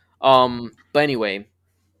 But anyway,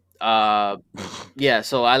 yeah.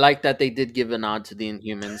 So I like that they did give a nod to the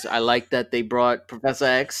Inhumans. I like that they brought Professor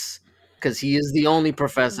X because he is the only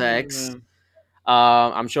Professor X.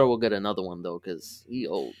 I'm sure we'll get another one though, because he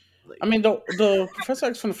old. Like, I mean, the Professor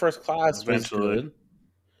X from the First Class was Eventually. good.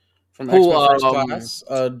 From X who Men First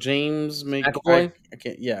Class, James McAvoy? I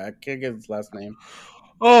can't. Yeah, I can't get his last name.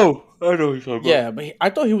 Oh, I know what you're talking about. Yeah, but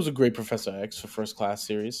I thought he was a great Professor X for First Class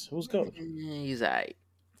series. It was good. He's alright.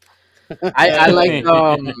 I like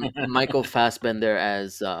Michael Fassbender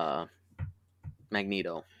as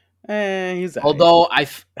Magneto. He's alright. Although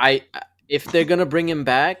if they're gonna bring him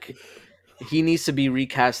back, he needs to be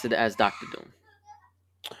recasted as Doctor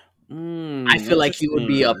Doom. I feel like he would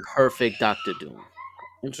be a perfect Doctor Doom.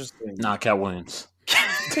 Interesting. Nah, Cat Williams.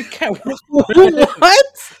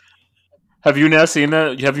 What? Have you not seen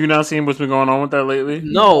that? Have you not seen what's been going on with that lately?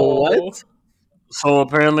 No, what? So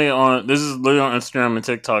apparently this is literally on Instagram and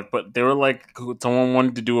TikTok, but they were like, someone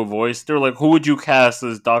wanted to do a voice. They were like, who would you cast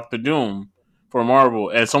as Doctor Doom for Marvel?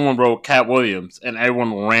 And someone wrote Cat Williams, and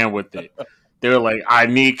everyone ran with it. They were like, I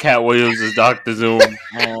need Cat Williams as Doctor Doom.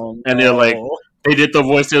 And they're like, they did the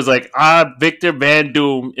voice. It was like, Victor Van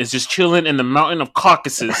Doom is just chilling in the mountain of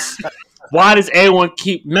Caucasus. Why does everyone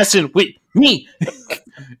keep messing with me?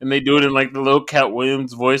 And they do it in like the little Cat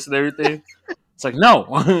Williams voice and everything. It's like,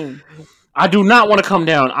 no. I do not want to come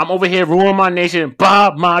down. I'm over here ruining my nation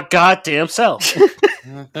by my goddamn self.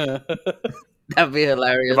 That'd be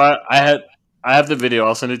hilarious. I have the video.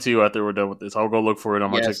 I'll send it to you after we're done with this. I'll go look for it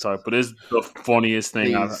on my TikTok. But it's the funniest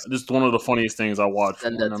thing. This is one of the funniest things I watched.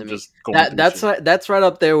 Send that to me. Just going that's right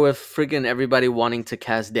up there with freaking everybody wanting to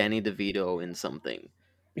cast Danny DeVito in something.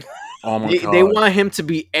 Oh my god! They want him to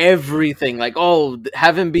be everything. Like,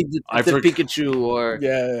 have him be Detective Pikachu or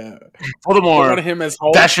Furthermore, him as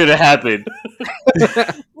that should have happened.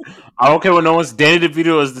 I don't care what no one's. Danny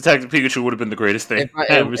DeVito as Detective Pikachu would have been the greatest thing I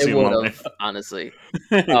ever seen in my life. Honestly.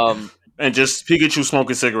 And just Pikachu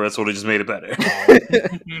smoking cigarettes would have just made it better.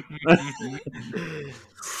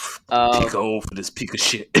 Pika for this Pika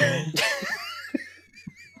shit.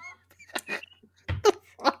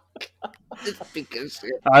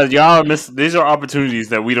 Y'all miss. These are opportunities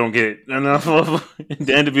that we don't get enough of.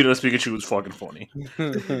 Dan DeVito's Pikachu was fucking funny.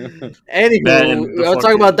 Anywho, we'll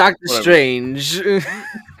talk about Doctor Strange.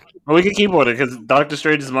 Well, we can keep on it because Doctor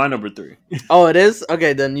Strange is my number 3. Oh, it is?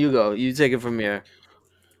 Okay, then you go. You take it from here.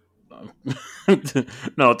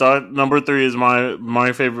 No, number 3 is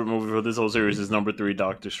my favorite movie for this whole series is number 3,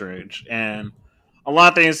 Doctor Strange. And a lot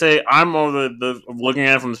of things say I'm over the looking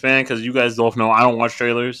at it from the fan because you guys both know I don't watch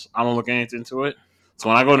trailers. I don't look anything into it. So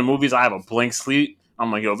when I go to movies, I have a blank slate.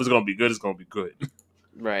 I'm like, yo, if it's gonna be good, it's gonna be good.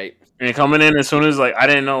 Right. And coming in as soon as I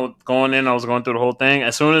didn't know going in, I was going through the whole thing.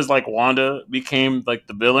 As soon as Wanda became the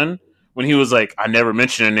villain, when he was like, I never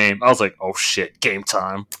mentioned her name, I was like, oh shit, game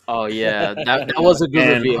time. Oh yeah, that was a good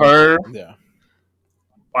and reveal.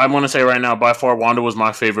 I want to say right now, by far, Wanda was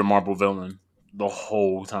my favorite Marvel villain the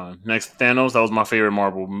whole time. Next to Thanos, that was my favorite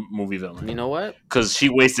Marvel movie villain. You know what? Because she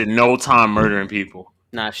wasted no time murdering people.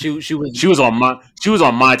 Nah, she was on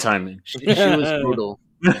my timing. She was brutal.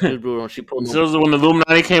 She was brutal. She pulled. So when the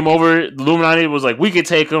Illuminati came over, the Illuminati was like, "We could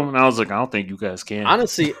take them," and I was like, "I don't think you guys can."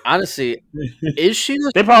 Honestly, is she?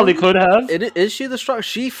 They probably could have. Is she the strong?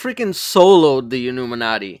 She freaking soloed the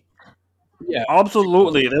Illuminati. Yeah,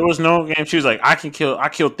 absolutely. There was no game. She was like, I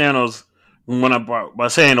killed Thanos by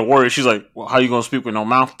saying the word. She's like, well, how you gonna speak with no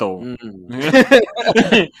mouth though?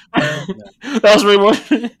 That was really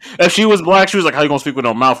much. If she was black, she was like, how you gonna speak with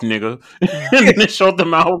no mouth, nigga? And then it showed the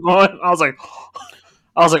mouth going. I was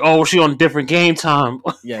like, oh, she on different game time.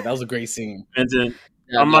 Yeah, that was a great scene. And then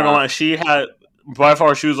I'm not gonna lie, she had by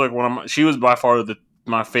far. She was like she was by far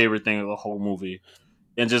my favorite thing of the whole movie,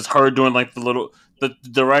 and just her doing the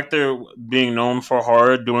director being known for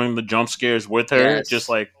her doing the jump scares with her, just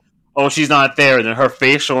like, oh, she's not there, and then her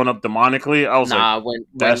face showing up demonically. I was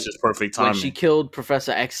that's just perfect timing. When she killed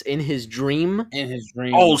Professor X in his dream.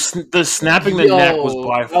 Oh, the snapping the neck was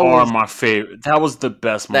by far my favorite. That was the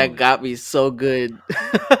best moment. That got me so good.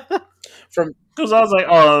 Because I was like,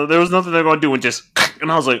 oh, there was nothing they're going to do,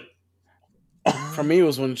 and I was like, for me, it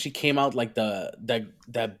was when she came out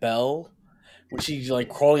that bell. When she's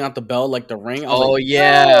crawling out the bell like the ring.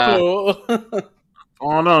 Yeah.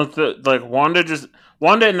 Oh no!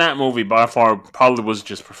 Wanda in that movie by far probably was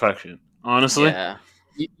just perfection. Honestly. Yeah.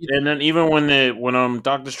 And then even when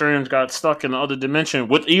Doctor Strange got stuck in the other dimension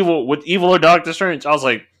with evil or Doctor Strange, I was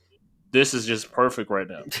like, this is just perfect right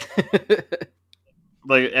now.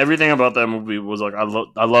 Everything about that movie was I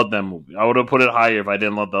love that movie. I would have put it higher if I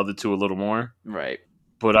didn't love the other two a little more. Right.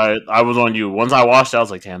 But I was on you. Once I watched it, I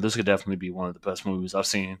was like, damn, this could definitely be one of the best movies I've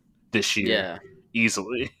seen this year. Yeah.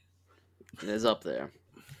 Easily. It's up there.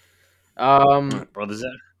 Brother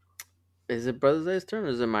Zach. Is it Brother Zach's turn or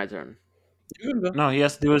is it my turn? You can go. No, he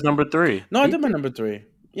has to do his number three. No, I He did my did. number three.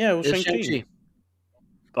 Yeah, it was It's Shang Chi. Shang-Chi.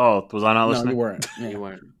 Oh, was I not No, you listening? weren't. Yeah, You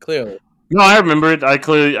weren't. clearly. No, I remember it. I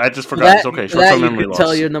just For forgot. that, It's okay. for Short that term you memory could tell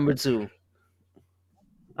loss. your number two.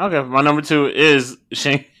 Okay, my number two is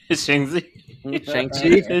Shang-Chi. Shang-Chi?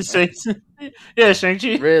 It's Shang Yeah,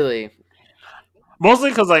 Shang-Chi. Really? Mostly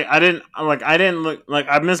because I didn't look like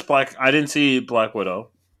I missed Black. I didn't see Black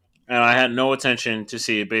Widow, and I had no attention to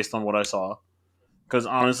see it based on what I saw. Because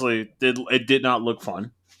honestly, it did not look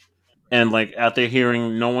fun. And like after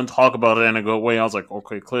hearing no one talk about it in a good way, I was like,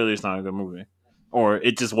 okay, clearly it's not a good movie, or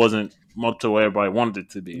it just wasn't up to what everybody wanted it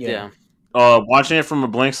to be. Yeah. Yeah. Watching it from a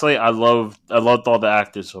blank slate, I loved all the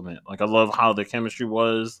actors from it. Like I love how the chemistry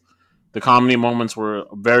was, the comedy moments were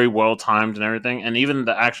very well timed and everything, and even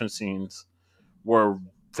the action scenes were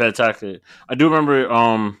fantastic. I do remember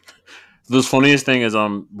the funniest thing is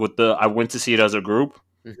with the I went to see it as a group.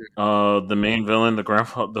 Mhm. The main villain,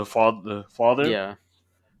 the father, Yeah.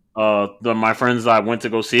 my friends that I went to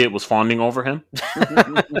go see it was fawning over him,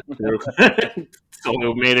 so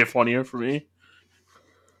it made it funnier for me.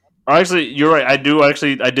 Actually, you're right. I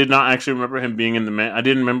did not actually remember him being in the man. I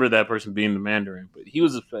didn't remember that person being the Mandarin, but he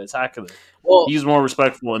was spectacular. Well, He's more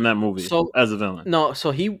respectful in that movie so as a villain. no,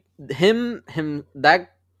 so him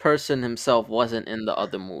that person himself wasn't in the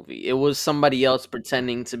other movie. It was somebody else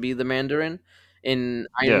pretending to be the Mandarin in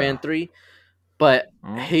Iron Yeah. Man 3, but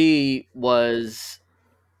Mhm. he was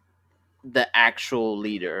the actual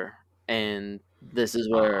leader, and this is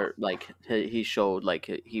where like he showed like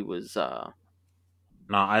he was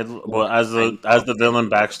No, I more well as the strength of villain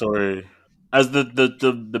character. backstory, as the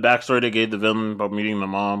backstory they gave the villain about meeting the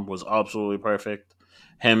mom was absolutely perfect.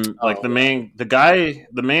 Him like Oh the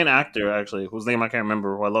main actor actually whose name I can't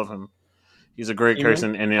remember. Who I love him. He's a great Simu?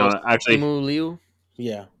 person, and yeah. Oh, actually, Simu Liu.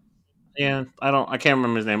 Yeah. yeah, I can't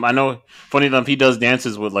remember his name. I know. Funny enough, he does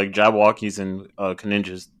dances with like Jabberwockies and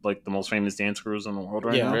Kaninjas, like the most famous dance crews in the world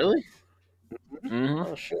right Yeah. now. Really? hmm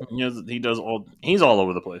Oh shit. He does all. He's all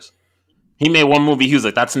over the place. He made one movie. He was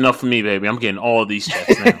like, "That's enough for me, baby. I'm getting all these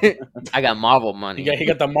checks now. I got Marvel He money.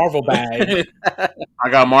 got the Marvel bag. I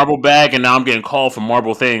got Marble bag, and now I'm getting called for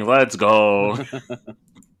Marble things. Let's go."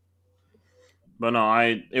 But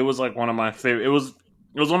no, it was like one of my favorite. It was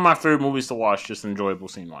one of my favorite movies to watch, just enjoyable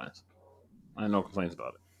scene wise. I had no complaints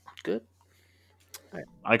about it. Good.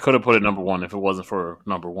 I could have put it number one if it wasn't for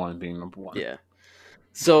number one being number one. Yeah.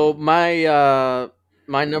 So my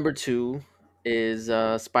number two is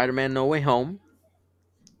Spider-Man No Way Home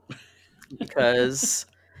because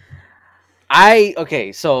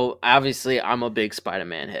so obviously I'm a big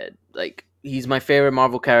Spider-Man head. Like he's my favorite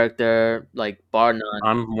Marvel character, like bar none.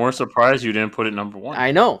 I'm more surprised you didn't put it number one.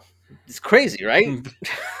 I know. It's crazy, right?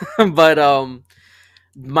 But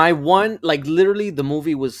my one, like literally the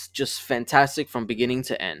movie was just fantastic from beginning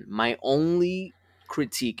to end. My only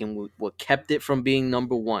critique and what kept it from being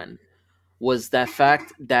number one was that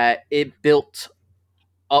fact that it built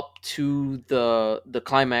up to the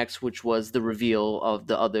climax, which was the reveal of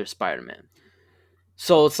the other Spider-Man.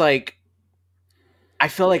 So it's like I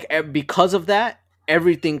feel like because of that,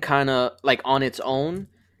 everything kind of like on its own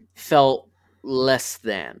felt less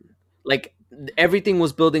than. Like everything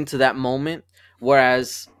was building to that moment,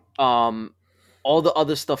 whereas um all the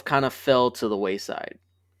other stuff kind of fell to the wayside,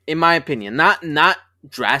 in my opinion. Not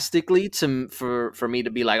drastically for me to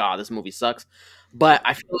be like, oh, this movie sucks, but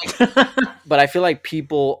I feel like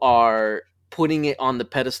people are putting it on the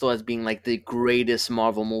pedestal as being like the greatest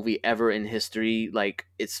Marvel movie ever in history. Like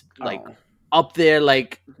it's like Oh. up there,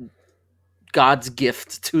 like God's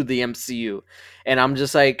gift to the MCU. And I'm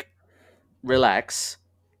just like, relax.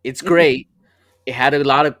 It's great. It had a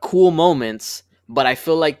lot of cool moments, but I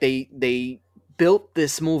feel like they built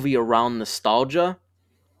this movie around nostalgia.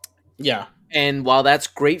 Yeah. And while that's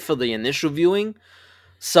great for the initial viewing,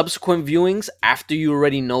 subsequent viewings, after you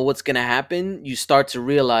already know what's going to happen, you start to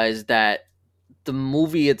realize that the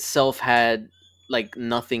movie itself had like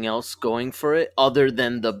nothing else going for it other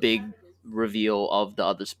than the big reveal of the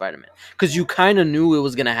other Spider-Man. Because you kind of knew it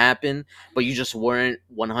was going to happen, but you just weren't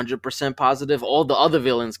 100% positive. All the other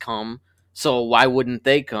villains come, so why wouldn't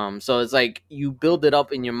they come? So it's like you build it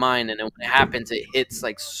up in your mind, and then when it happens, it hits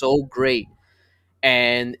like so great.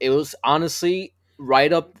 And it was honestly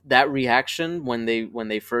right up that reaction when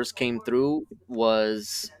they first came through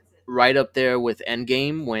was right up there with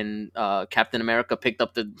Endgame when Captain America picked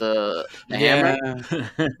up the hammer.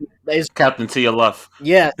 Yeah. It's- Captain to your left.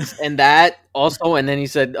 yes, and that also, and then he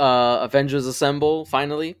said Avengers Assemble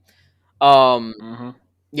finally. Um, hmm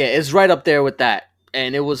yeah, it's right up there with that,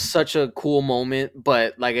 and it was such a cool moment.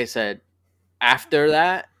 But like I said, after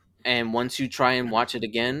that, and once you try and watch it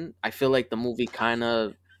again, I feel like the movie kind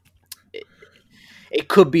of it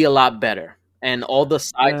could be a lot better, and all the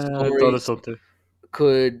side I thought of stories something.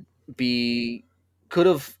 could be could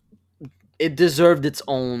have it deserved its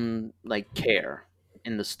own like care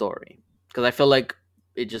in the story, because I feel like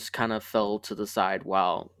it just kind of fell to the side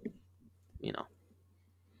while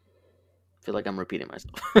I feel like I'm repeating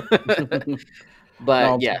myself. But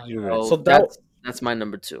No, yeah, You're right. so so that's my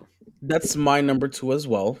number two. that's my number two as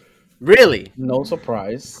well. Really? No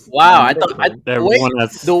surprise. Wow, I Number thought two. Everyone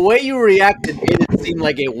that's the way you reacted made it seem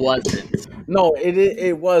like it wasn't. No,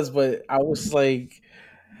 it was, but I was like,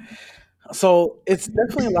 so it's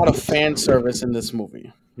definitely a lot of fan service in this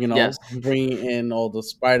movie. You know, Yes. bringing in all the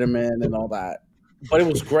Spider Man and all that. But it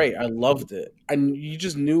was great. I loved it, and you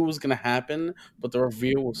just knew it was gonna happen. But the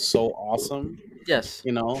reveal was so awesome. Yes.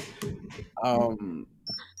 You know, um,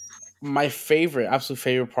 my favorite, absolute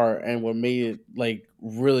favorite part, and what made it like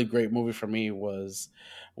really great movie for me was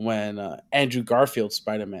when Andrew Garfield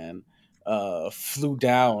Spider Man flew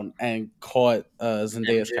down and caught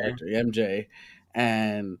Zendaya's MJ. character MJ,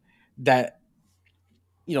 and that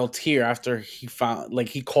tear after he found like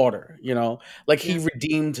he caught her, like he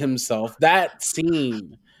redeemed himself. That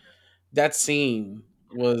scene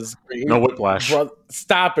was great. no whiplash. Bro,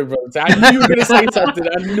 stop it, bro. I knew you were gonna say something.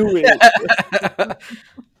 I knew it.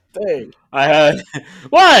 Dang. I had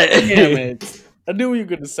what? Damn it. I knew you were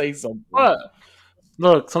going to say something. What?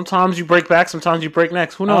 Look, sometimes you break back, sometimes you break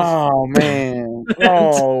necks. Who knows? Oh, man.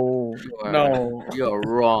 No. are- No. You're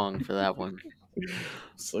wrong for that one.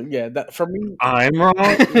 So, yeah, that for me, I'm wrong.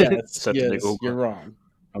 yes, Said the yes, nigga. you're wrong.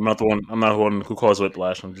 I'm not the one. I'm not the one who caused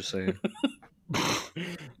whiplash. I'm just saying.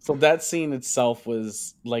 So that scene itself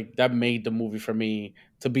was like, that made the movie for me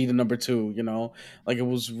to be the number two, Like, it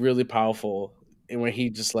was really powerful. And when he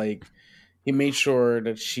just like, he made sure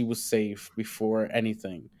that she was safe before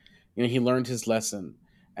anything. He learned his lesson.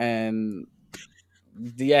 And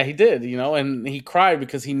yeah, he did, and he cried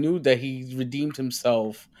because he knew that he redeemed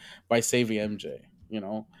himself by saving MJ.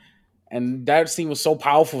 And that scene was so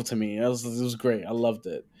powerful to me. It was great. I loved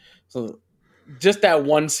it. So just that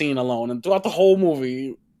one scene alone, and throughout the whole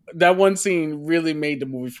movie, that one scene really made the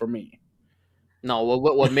movie for me. No,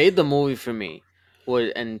 what made the movie for me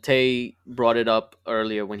was, and Tay brought it up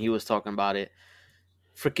earlier when he was talking about it,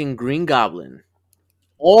 freaking Green Goblin.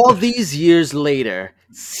 All these years later,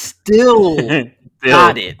 still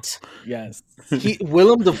got it. Yes.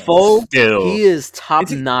 Willem Dafoe, Still. he is top Is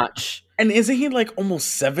he- notch. And isn't he like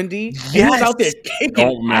almost 70? He Yes. was out there kicking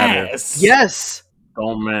Don't matter. ass. Yes,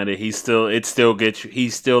 Don't matter. It still gets you.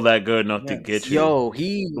 He's still that good enough to Yes. get you. yo,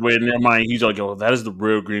 he But in their mind, he's like, "Yo, that is the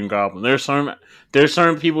real Green Goblin." There's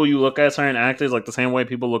certain people you look at, certain actors, like the same way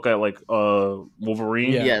people look at like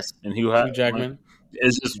Wolverine Yeah. yes. and Hugh Hugh Jackman.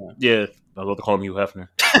 It's just Yeah. I was about to call him Hugh Hefner.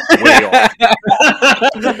 Way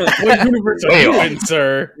off. What universe are Way you off. in,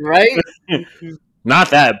 sir? Right?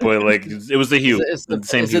 Not that, but like it was the Hugh. Is the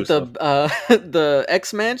same is Hugh it the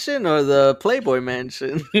X Mansion or the Playboy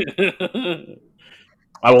Mansion?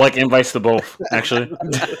 I would like invites to both, actually.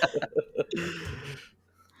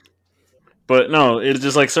 But no, it's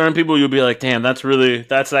just like certain people you'll be like, damn, that's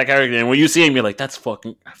that character. And when you see him, you're like, I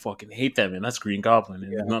fucking hate that man. That's Green Goblin.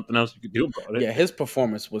 And there's nothing else you can do about it. Yeah, his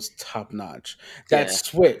performance was top notch. That Yeah.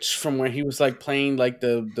 switch from when he was like playing like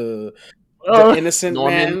the Uh, innocent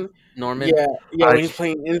Norman. man. Norman. Yeah, when he's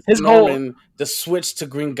playing innocent his whole- Norman, the switch to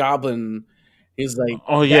Green Goblin, he's like,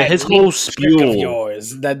 Oh yeah, that his neat whole trick of spew.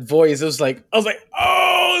 yours, that voice. I was like,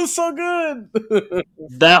 oh, it's so good.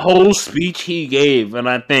 That whole speech he gave, and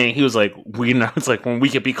I think he was like, it's like when we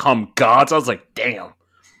could become gods. I was like, damn,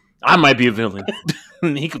 I might be a villain.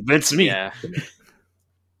 And he convinced me. Yeah.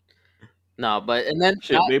 No, but and then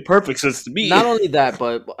Shit made perfect sense to me. not only that,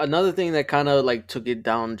 but another thing that kind of like took it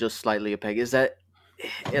down just slightly a peg is that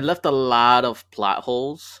it left a lot of plot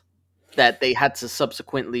holes that they had to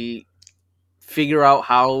subsequently figure out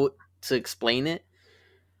how to explain it.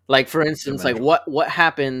 Like for instance, like what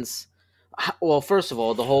happens? Well, first of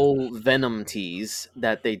all, the whole Venom tease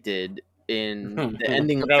that they did in the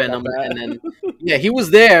ending of Forgot Venom, about that. and then he was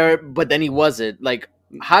there, but then he wasn't. Like,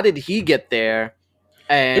 how did he get there?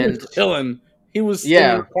 He And was chilling. He was in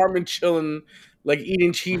Yeah. the apartment chilling, like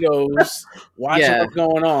eating Cheetos, watching Yeah. what's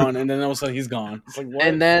going on, and then all of a sudden he's gone. It's like, what?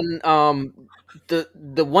 And then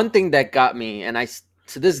the one thing that got me, and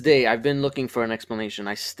to this day I've been looking for an explanation.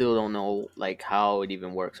 I still don't know like how it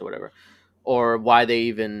even works or whatever, or why they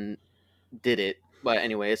even did it. But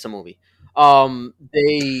anyway, it's a movie.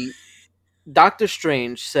 Doctor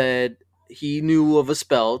Strange said he knew of a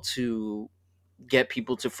spell to get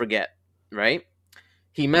people to forget. Right?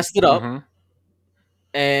 He messed it up, Mhm.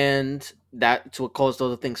 and that's what caused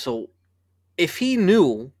other things. So if he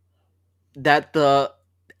knew that the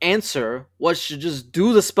answer was to just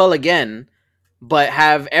do the spell again, but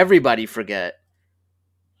have everybody forget.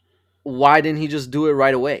 Why didn't he just do it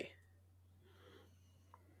right away?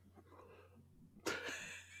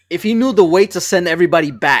 If he knew the way to send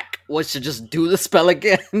everybody back was to just do the spell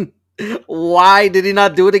again, why did he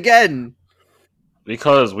not do it again?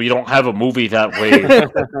 Because we don't have a movie that way,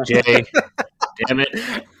 Jay. Damn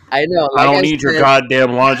it. I know. I don't need your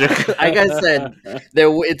goddamn logic. Like I said,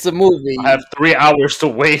 it's a movie. I have 3 hours to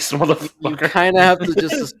waste, You motherfucker. kind of have to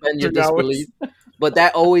just suspend your 3 hours. disbelief. But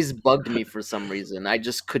that always bugged me for some reason. I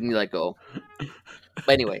just couldn't let go.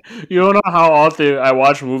 But anyway, You don't know how often I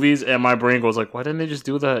watch movies and my brain goes like, why didn't they just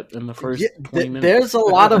do that in the first 20 minutes? there's a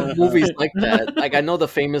lot of movies like that. Like I know the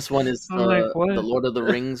famous one is I'm like, the what? Lord of the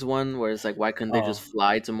Rings one, where it's like, why couldn't they Oh. just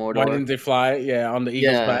fly to Mordor? Why didn't they fly? Yeah, on the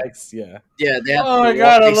Eagles' Yeah. backs. Yeah. Yeah, they have Oh to my walk.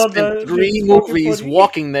 God, I They love spent that. 3 It's fucking movies funny.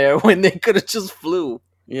 walking there when they could have just flew.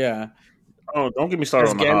 Yeah. Oh, don't get me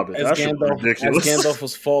started on The Hobbit. That shit was As ridiculous. Gandalf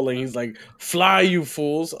was falling, he's like, "Fly, you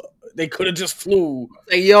fools! They could have just flew."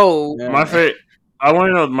 Like, yo, Yeah. My favorite. I want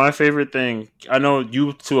to know my favorite thing. I know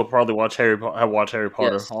you two have probably watched have watched Harry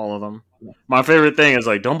Potter, Yes. all of them. My favorite thing is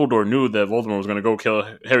like Dumbledore knew that Voldemort was going to go kill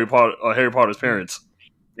Harry Potter's parents,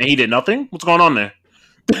 and he did nothing. What's going on there?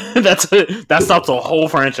 That's it. That stops the whole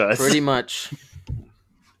franchise. pretty much.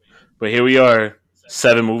 But here we are,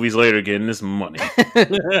 7 movies later, getting this money.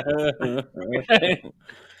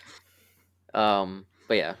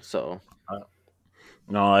 But yeah, so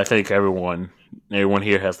No, I think everyone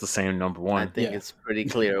here has the same number I one. think Yeah. it's pretty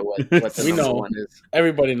clear what the We number know. one is.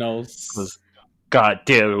 Everybody knows. 'Cause God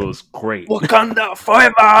damn, it was great. Wakanda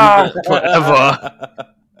forever.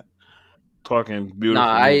 Forever. Talking beautiful.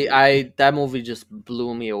 No, movie. I that movie just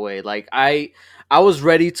blew me away. Like I was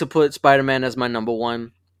ready to put Spider-Man as my number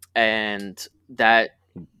one, and that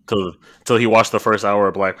till he watched the first hour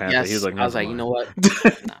of Black Panther. yes, He was like, I was "Never like, you mind." know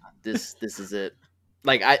what? Nah, this is it.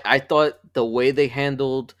 Like I thought the way they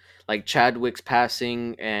handled like Chadwick's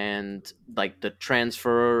passing and like the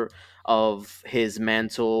transfer of his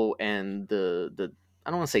mantle and the I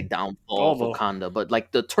don't want to say downfall of Although- Wakanda, but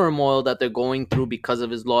like the turmoil that they're going through because of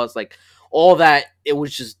his loss, like all that, it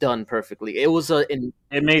was just done perfectly. It was It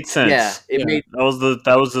made sense. yeah, it Yeah. made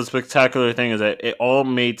That was the spectacular thing, is that it all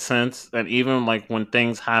made sense, and even like when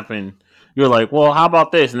things happen, you're like, well, how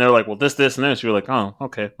about this? And they're like, well, this, and this. You're like, oh,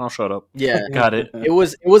 okay, I'll shut up. yeah. Got it. It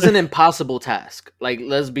was an impossible task. Like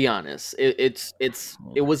let's be honest,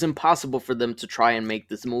 it was impossible for them to try and make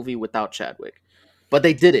this movie without Chadwick, but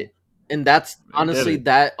they did it, and that's did honestly it.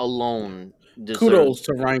 that alone. Deserves, Kudos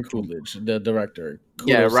to Ryan Coogler, the director.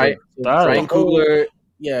 Yeah, Kudos right. to Ryan the whole- Coogler.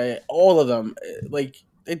 Yeah, all of them. Like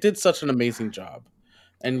they did such an amazing job,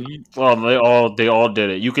 and you, Well, they all did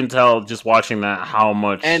it. You can tell just watching that how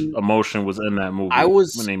much And emotion was in that movie. I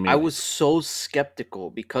was when they made I it. was so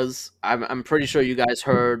skeptical because I'm pretty sure you guys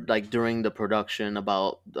heard like during the production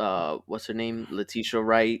about what's her name, Letitia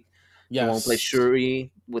Wright, the one who yes, plays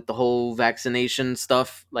Shuri, with the whole vaccination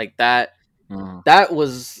stuff like that. Mhm. That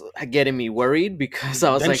was getting me worried because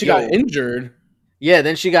I was then like, she yo, got injured. yeah,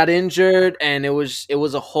 then she got injured and it was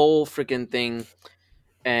a whole freaking thing,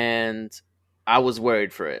 and I was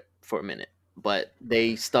worried for it for a minute, but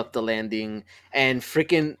they stuck the landing, and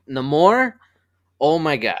freaking Namor, oh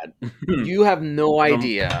my god, you have no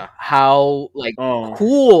idea how like Oh,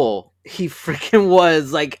 cool he freaking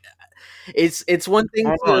was. Like it's one thing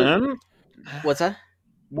hold to on, him? what's that?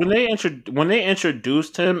 When they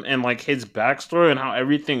introduced him and like his backstory and how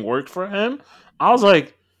everything worked for him, I was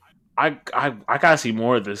like, I gotta see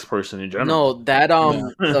more of this person in general. No, that Yeah.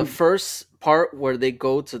 the first part where they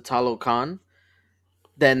go to Talokan,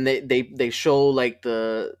 then they show like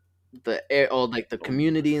the air or like the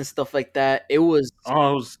community and stuff like that. It was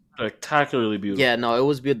Oh, it was spectacularly beautiful. yeah, no, it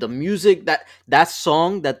was beautiful. The music that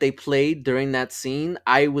song that they played during that scene,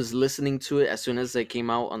 I was listening to it as soon as it came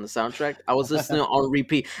out on the soundtrack. I was listening on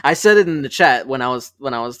repeat. I said it in the chat when I was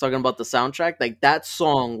talking about the soundtrack. Like that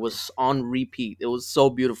song was on repeat. It was so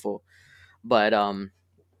beautiful. But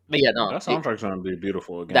yeah, no. That soundtrack's gonna be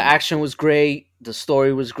beautiful again. The action was great. The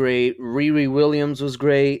story was great. Riri Williams was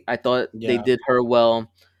great. I thought they Yeah. did her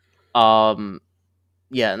well.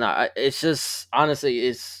 Yeah, no, it's just honestly,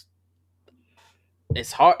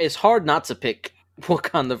 it's hard. It's hard not to pick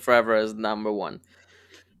Wakanda Forever as number one.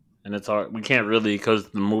 And it's hard. We can't really, because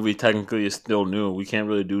the movie technically is still new. We can't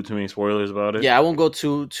really do too many spoilers about it. Yeah, I won't go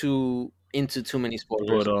too into too many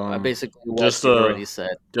spoilers. But, I basically what just, you already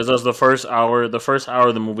said. Just as the first hour of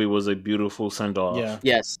the movie was a beautiful send off Yeah.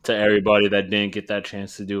 Yes. to everybody that didn't get that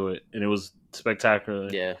chance to do it, and it was spectacular.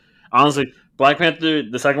 Yeah. Honestly, Black Panther,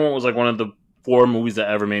 the second one was like one of the 4 movies that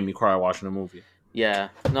ever made me cry watching a movie. Yeah.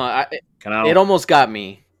 No, Can I? it almost got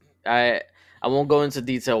me. I won't go into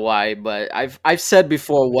detail why, but I've said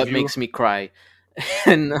before what You- makes me cry,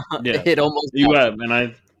 and Yeah, it almost you got have,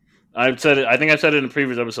 and I've said it. I think I've said it in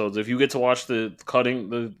previous episodes. If you get to watch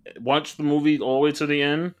watch the movie all the way to the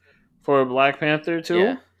end for Black Panther yeah.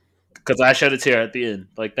 too, because I shed a tear at the end.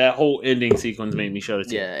 Like that whole ending sequence made me shed a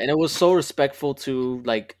tear. Yeah, and it was so respectful to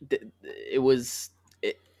like it was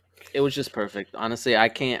it was just perfect. Honestly, I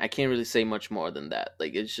can't really say much more than that.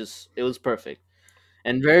 Like it was perfect.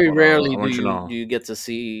 And very But, rarely I want you to do know. you get to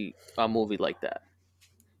see a movie like that.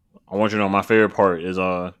 I want you to know my favorite part is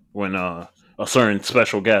when a certain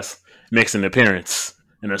special guest makes an appearance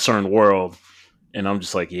in a certain world, and I'm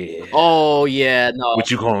just like, yeah, Oh yeah, no. what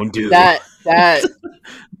you gonna do? That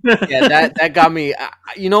yeah, that got me.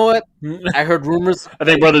 You know what? I heard rumors. I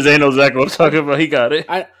think Brother Zay knows exactly what I'm talking about. He got it.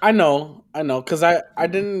 I know, because I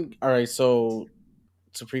didn't. All right, so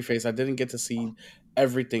to preface, I didn't get to see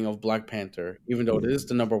everything of Black Panther, even though it is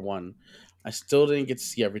the number one. I still didn't get to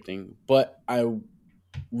see everything, but I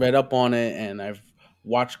read up on it and I've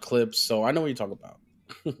watched clips, so I know what you're talking about.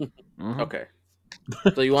 Mhm. Okay.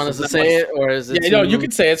 So you want us to say it, or is it? Yeah, no, you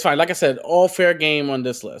can say it's fine. Like I said, all fair game on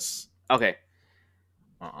this list. Okay.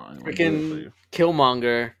 I'm gonna do it for Freaking you.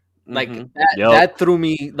 Killmonger. Like Mhm. that threw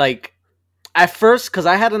me like at first because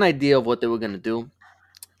I had an idea of what they were gonna do.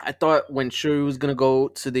 I thought when Shuri was gonna go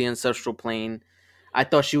to the ancestral plane, I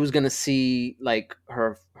thought she was gonna see like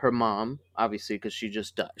her mom, obviously because she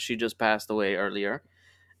just passed away earlier,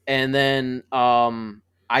 and then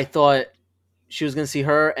I thought she was gonna see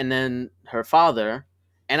her and then her father,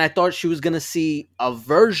 and I thought she was gonna see a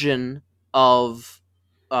version of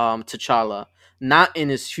T'Challa, not in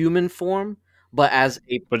his human form, but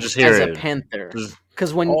But just hear as a it. panther. Just,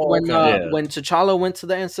 Because when Oh, okay. Yeah. when T'Challa went to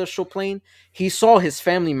the ancestral plane, he saw his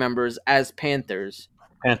family members as panthers.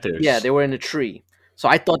 Panthers. Yeah, they were in a tree. So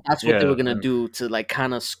I thought that's what they Yeah, were gonna and- do to like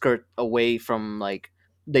kind of skirt away from like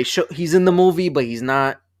they show he's in the movie, but he's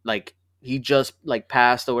not like he just like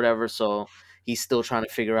passed or whatever. So he's still trying to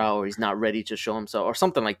figure out, or he's not ready to show himself, or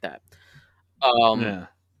something like that. yeah.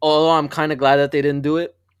 Although I'm kind of glad that they didn't do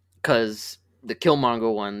it because the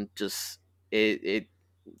Killmonger one just it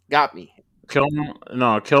got me.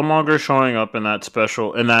 Killmonger showing up in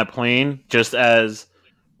that plane just as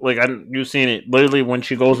like you've seen it literally when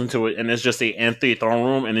she goes into it and it's just the empty throne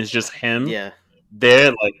room and it's just him Yeah, there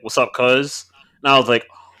like what's up cuz and I was like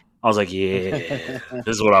yeah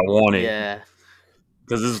this is what I wanted yeah.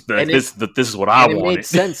 because And this is what I And it made wanted.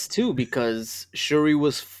 sense too because Shuri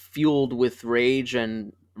was fueled with rage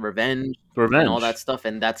and revenge Revenge. and all that stuff,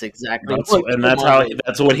 and that's exactly That's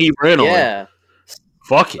what he ran on. Yeah,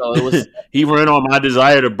 Fuck it. so it was He ran on my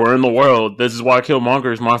desire to burn the world. This is why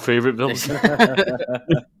Killmonger is my favorite villain.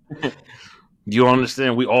 You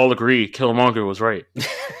understand? We all agree Killmonger was right.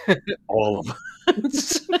 All of them.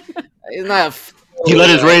 it's not. He let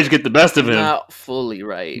his rage get the best of him. Not fully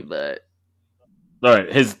right, but All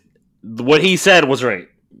right, what he said was right.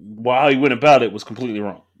 How he went about it was completely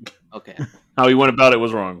wrong. okay, How he went about it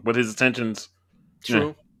was wrong. But his intentions,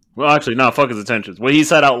 true. well, actually, no, fuck his intentions. What he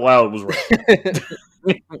said out loud was right.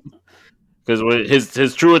 Because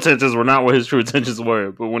his true intentions were not what his true intentions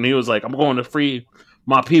were. But when he was like, "I'm going to free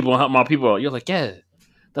my people and help my people," you're like, "Yeah,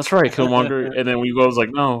 that's right, Killmonger." And then when you go, was like,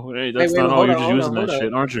 "No, hey, that's not all. You're just using that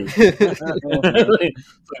shit, aren't you?"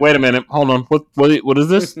 Wait a minute, hold on. What is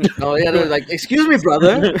this? Oh yeah, they're like, excuse me,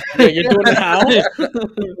 brother. Yeah, you're doing it how?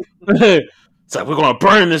 It's like we're gonna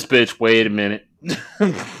burn this bitch. Wait a minute.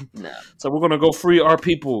 No. So we're gonna go free our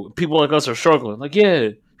people. People like us are struggling. Like, yeah,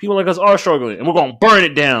 people like us are struggling, and we're gonna burn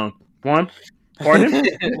it down. Pardon?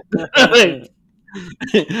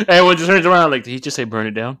 Everyone just turns around like, did he just say burn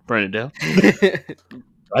it down? Burn it down?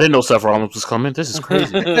 I didn't know Seth Rollins was coming. This is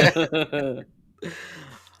crazy.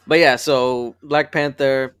 But yeah, so Black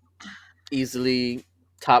Panther easily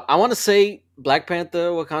top. I want to say Black Panther,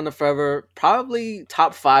 Wakanda Forever, probably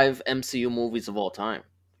top 5 MCU movies of all time.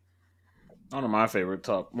 One of my favorite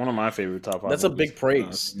top 5. That's a big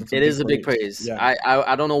praise. It is a big praise. Yeah.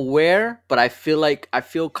 I don't know where, but I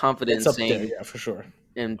feel confident It's in up there, saying yeah, for sure.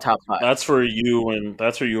 in top 5. That's for you and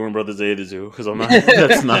Brother Zay to do because I'm not.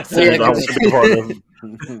 That's not things I want to be part of.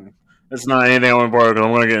 It's not anything I want to part of.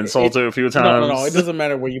 I'm gonna get insulted a few times. No. It doesn't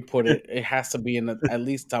matter where you put it. It has to be in at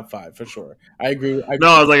least top 5 for sure. I agree. No,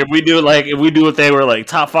 I was like, if we do if they were like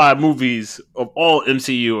top 5 movies of all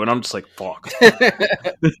MCU, and I'm just like, fuck.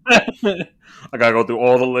 I gotta go through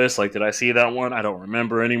all the lists. Like, did I see that one? I don't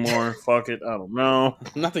remember anymore. Fuck it, I don't know.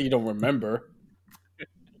 Not that you don't remember.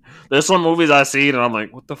 There's some movies I see and I'm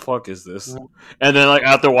like, what the fuck is this? And then like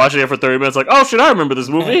after watching it for 30 minutes, like, oh shit, I remember this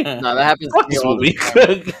movie. No, that happens Fuck to me this all the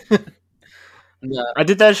movie. time. Yeah. I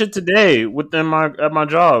did that shit today at my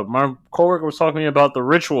job. My coworker was talking to me about The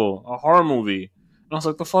Ritual, a horror movie. And I was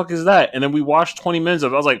like, the fuck is that? And then we watched 20 minutes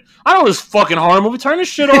of it. I was like, I know this fucking horror movie. Turn this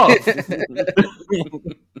shit off.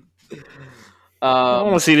 I don't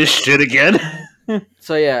want to see this shit again.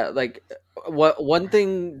 So yeah, like one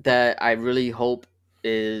thing that I really hope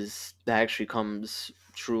is that actually comes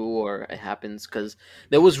true or it happens, because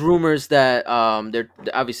there was rumors that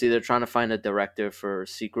they're trying to find a director for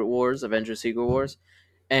Avengers Secret Wars,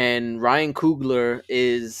 and Ryan Coogler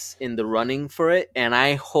is in the running for it, and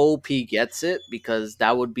I hope he gets it because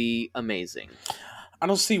that would be amazing. I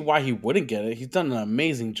don't see why he wouldn't get it. He's done an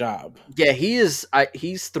amazing job. Yeah, he is.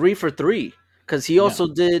 He's 3 for 3 because he also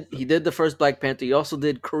did the first Black Panther. He also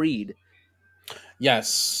did Creed.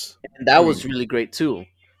 Yes, and that was really great too.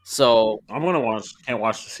 So I'm gonna watch. Can't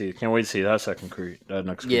wait to see that second Creed. That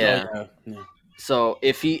next Creed. Yeah. So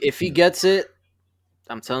if he gets it,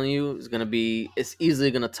 I'm telling you, it's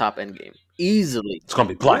easily gonna top Endgame. Easily. It's gonna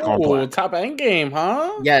be black on black. Top Endgame,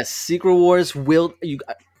 huh? Yes, Secret Wars will.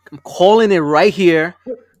 I'm calling it right here.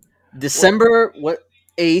 December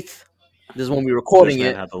 8th. This is when we're recording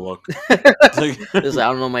it. Had to look. I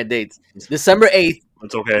don't know my dates. December 8th.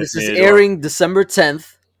 It's okay. This is airing December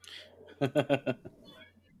 10th.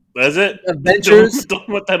 That's it. Avengers. Don't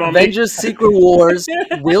put that on Avengers Secret Wars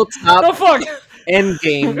will top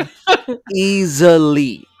Endgame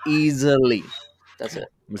easily. That's it.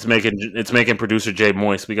 It's making producer Jay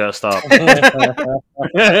moist. We gotta stop.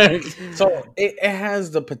 So it has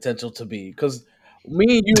the potential to be, because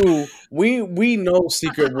me and you, we know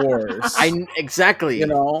Secret Wars. Exactly. You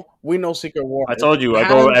know, we know Secret Wars. I told you, I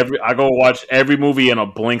go watch every movie in a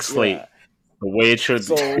blank slate, the way it should.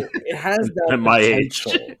 So it has that at my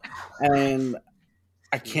potential, age, and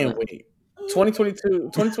I can't wait. 2022,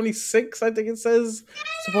 2026, I think it says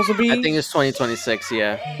supposed to be. I think it's 2026,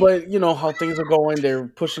 yeah. But you know how things are going; they're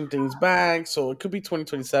pushing things back, so it could be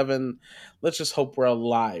 2027. Let's just hope we're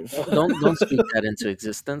alive. Don't speak that into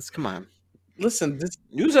existence. Come on. Listen,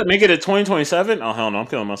 you said make it at 2027. Oh hell no, I'm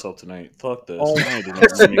killing myself tonight. Fuck this. Oh, I ain't doing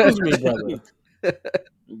this. excuse me, brother.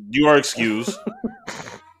 You are excused.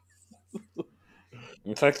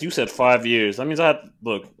 In fact, you said 5 years. That means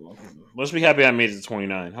look. Let's be happy I made it to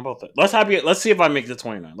 29. How about that? Let's see if I make it to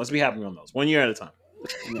 29. Let's be happy on those. 1 year at a time.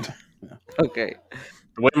 Okay.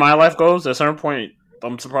 The way my life goes, at a certain point,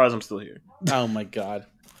 I'm surprised I'm still here. Oh my god.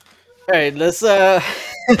 All right, let's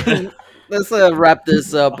wrap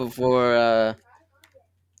this up before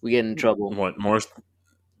we get in trouble. What more?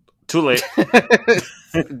 Too late.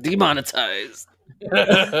 Demonetized.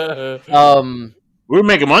 We're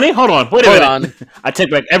making money. Hold on. Wait a minute. I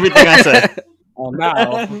take back everything I said. Oh,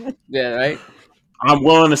 now. Yeah, right. I'm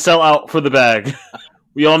willing to sell out for the bag.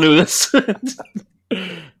 We all knew this. Thank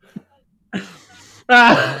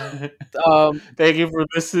you for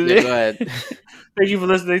listening. Yeah, go ahead. Thank you for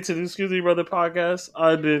listening to the Excuse Me Brother podcast.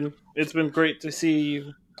 It's been great to see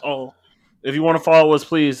you all. If you want to follow us,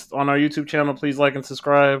 please, on our YouTube channel, please like and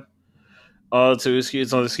subscribe to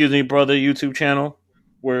Excuse Me Brother YouTube channel,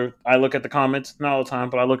 where I look at the comments, not all the time,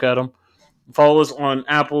 but I look at them. Follow us on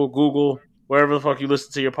Apple, Google, wherever the fuck you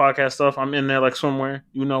listen to your podcast stuff. I'm in there like somewhere.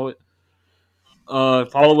 You know it.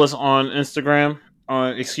 Follow us on Instagram,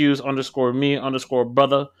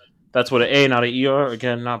 excuse_me_brother. That's with an A, not an ER.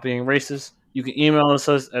 Again, not being racist. You can email us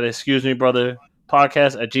at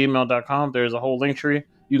excusemebrotherpodcast@gmail.com. There's a whole link tree.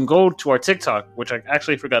 You can go to our TikTok, which I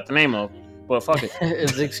actually forgot the name of, but fuck it.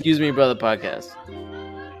 It's Excuse Me Brother Podcast.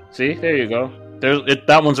 See? There you go.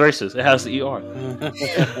 That one's racist. It has the ER.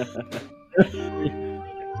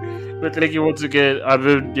 But thank you once again. I've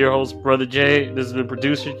been your host, Brother Jay. This has been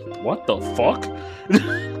producer. What the fuck?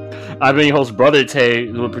 I've been your host, Brother Tay,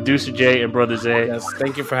 with producer Jay and Brother Zay. Yes,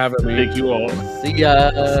 thank you for having me. Thank you all. See ya.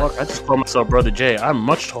 Fuck, I just call myself Brother Jay. I'm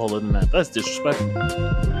much taller than that. That's disrespectful.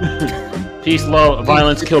 Peace, love,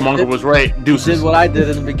 violence, Killmonger was right. Deuces. Did what I did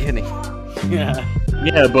in the beginning. Yeah.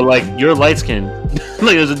 Yeah, but like, you're light skinned.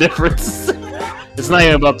 Like, there's a difference. It's not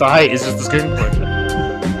even about the height, it's just the skin color.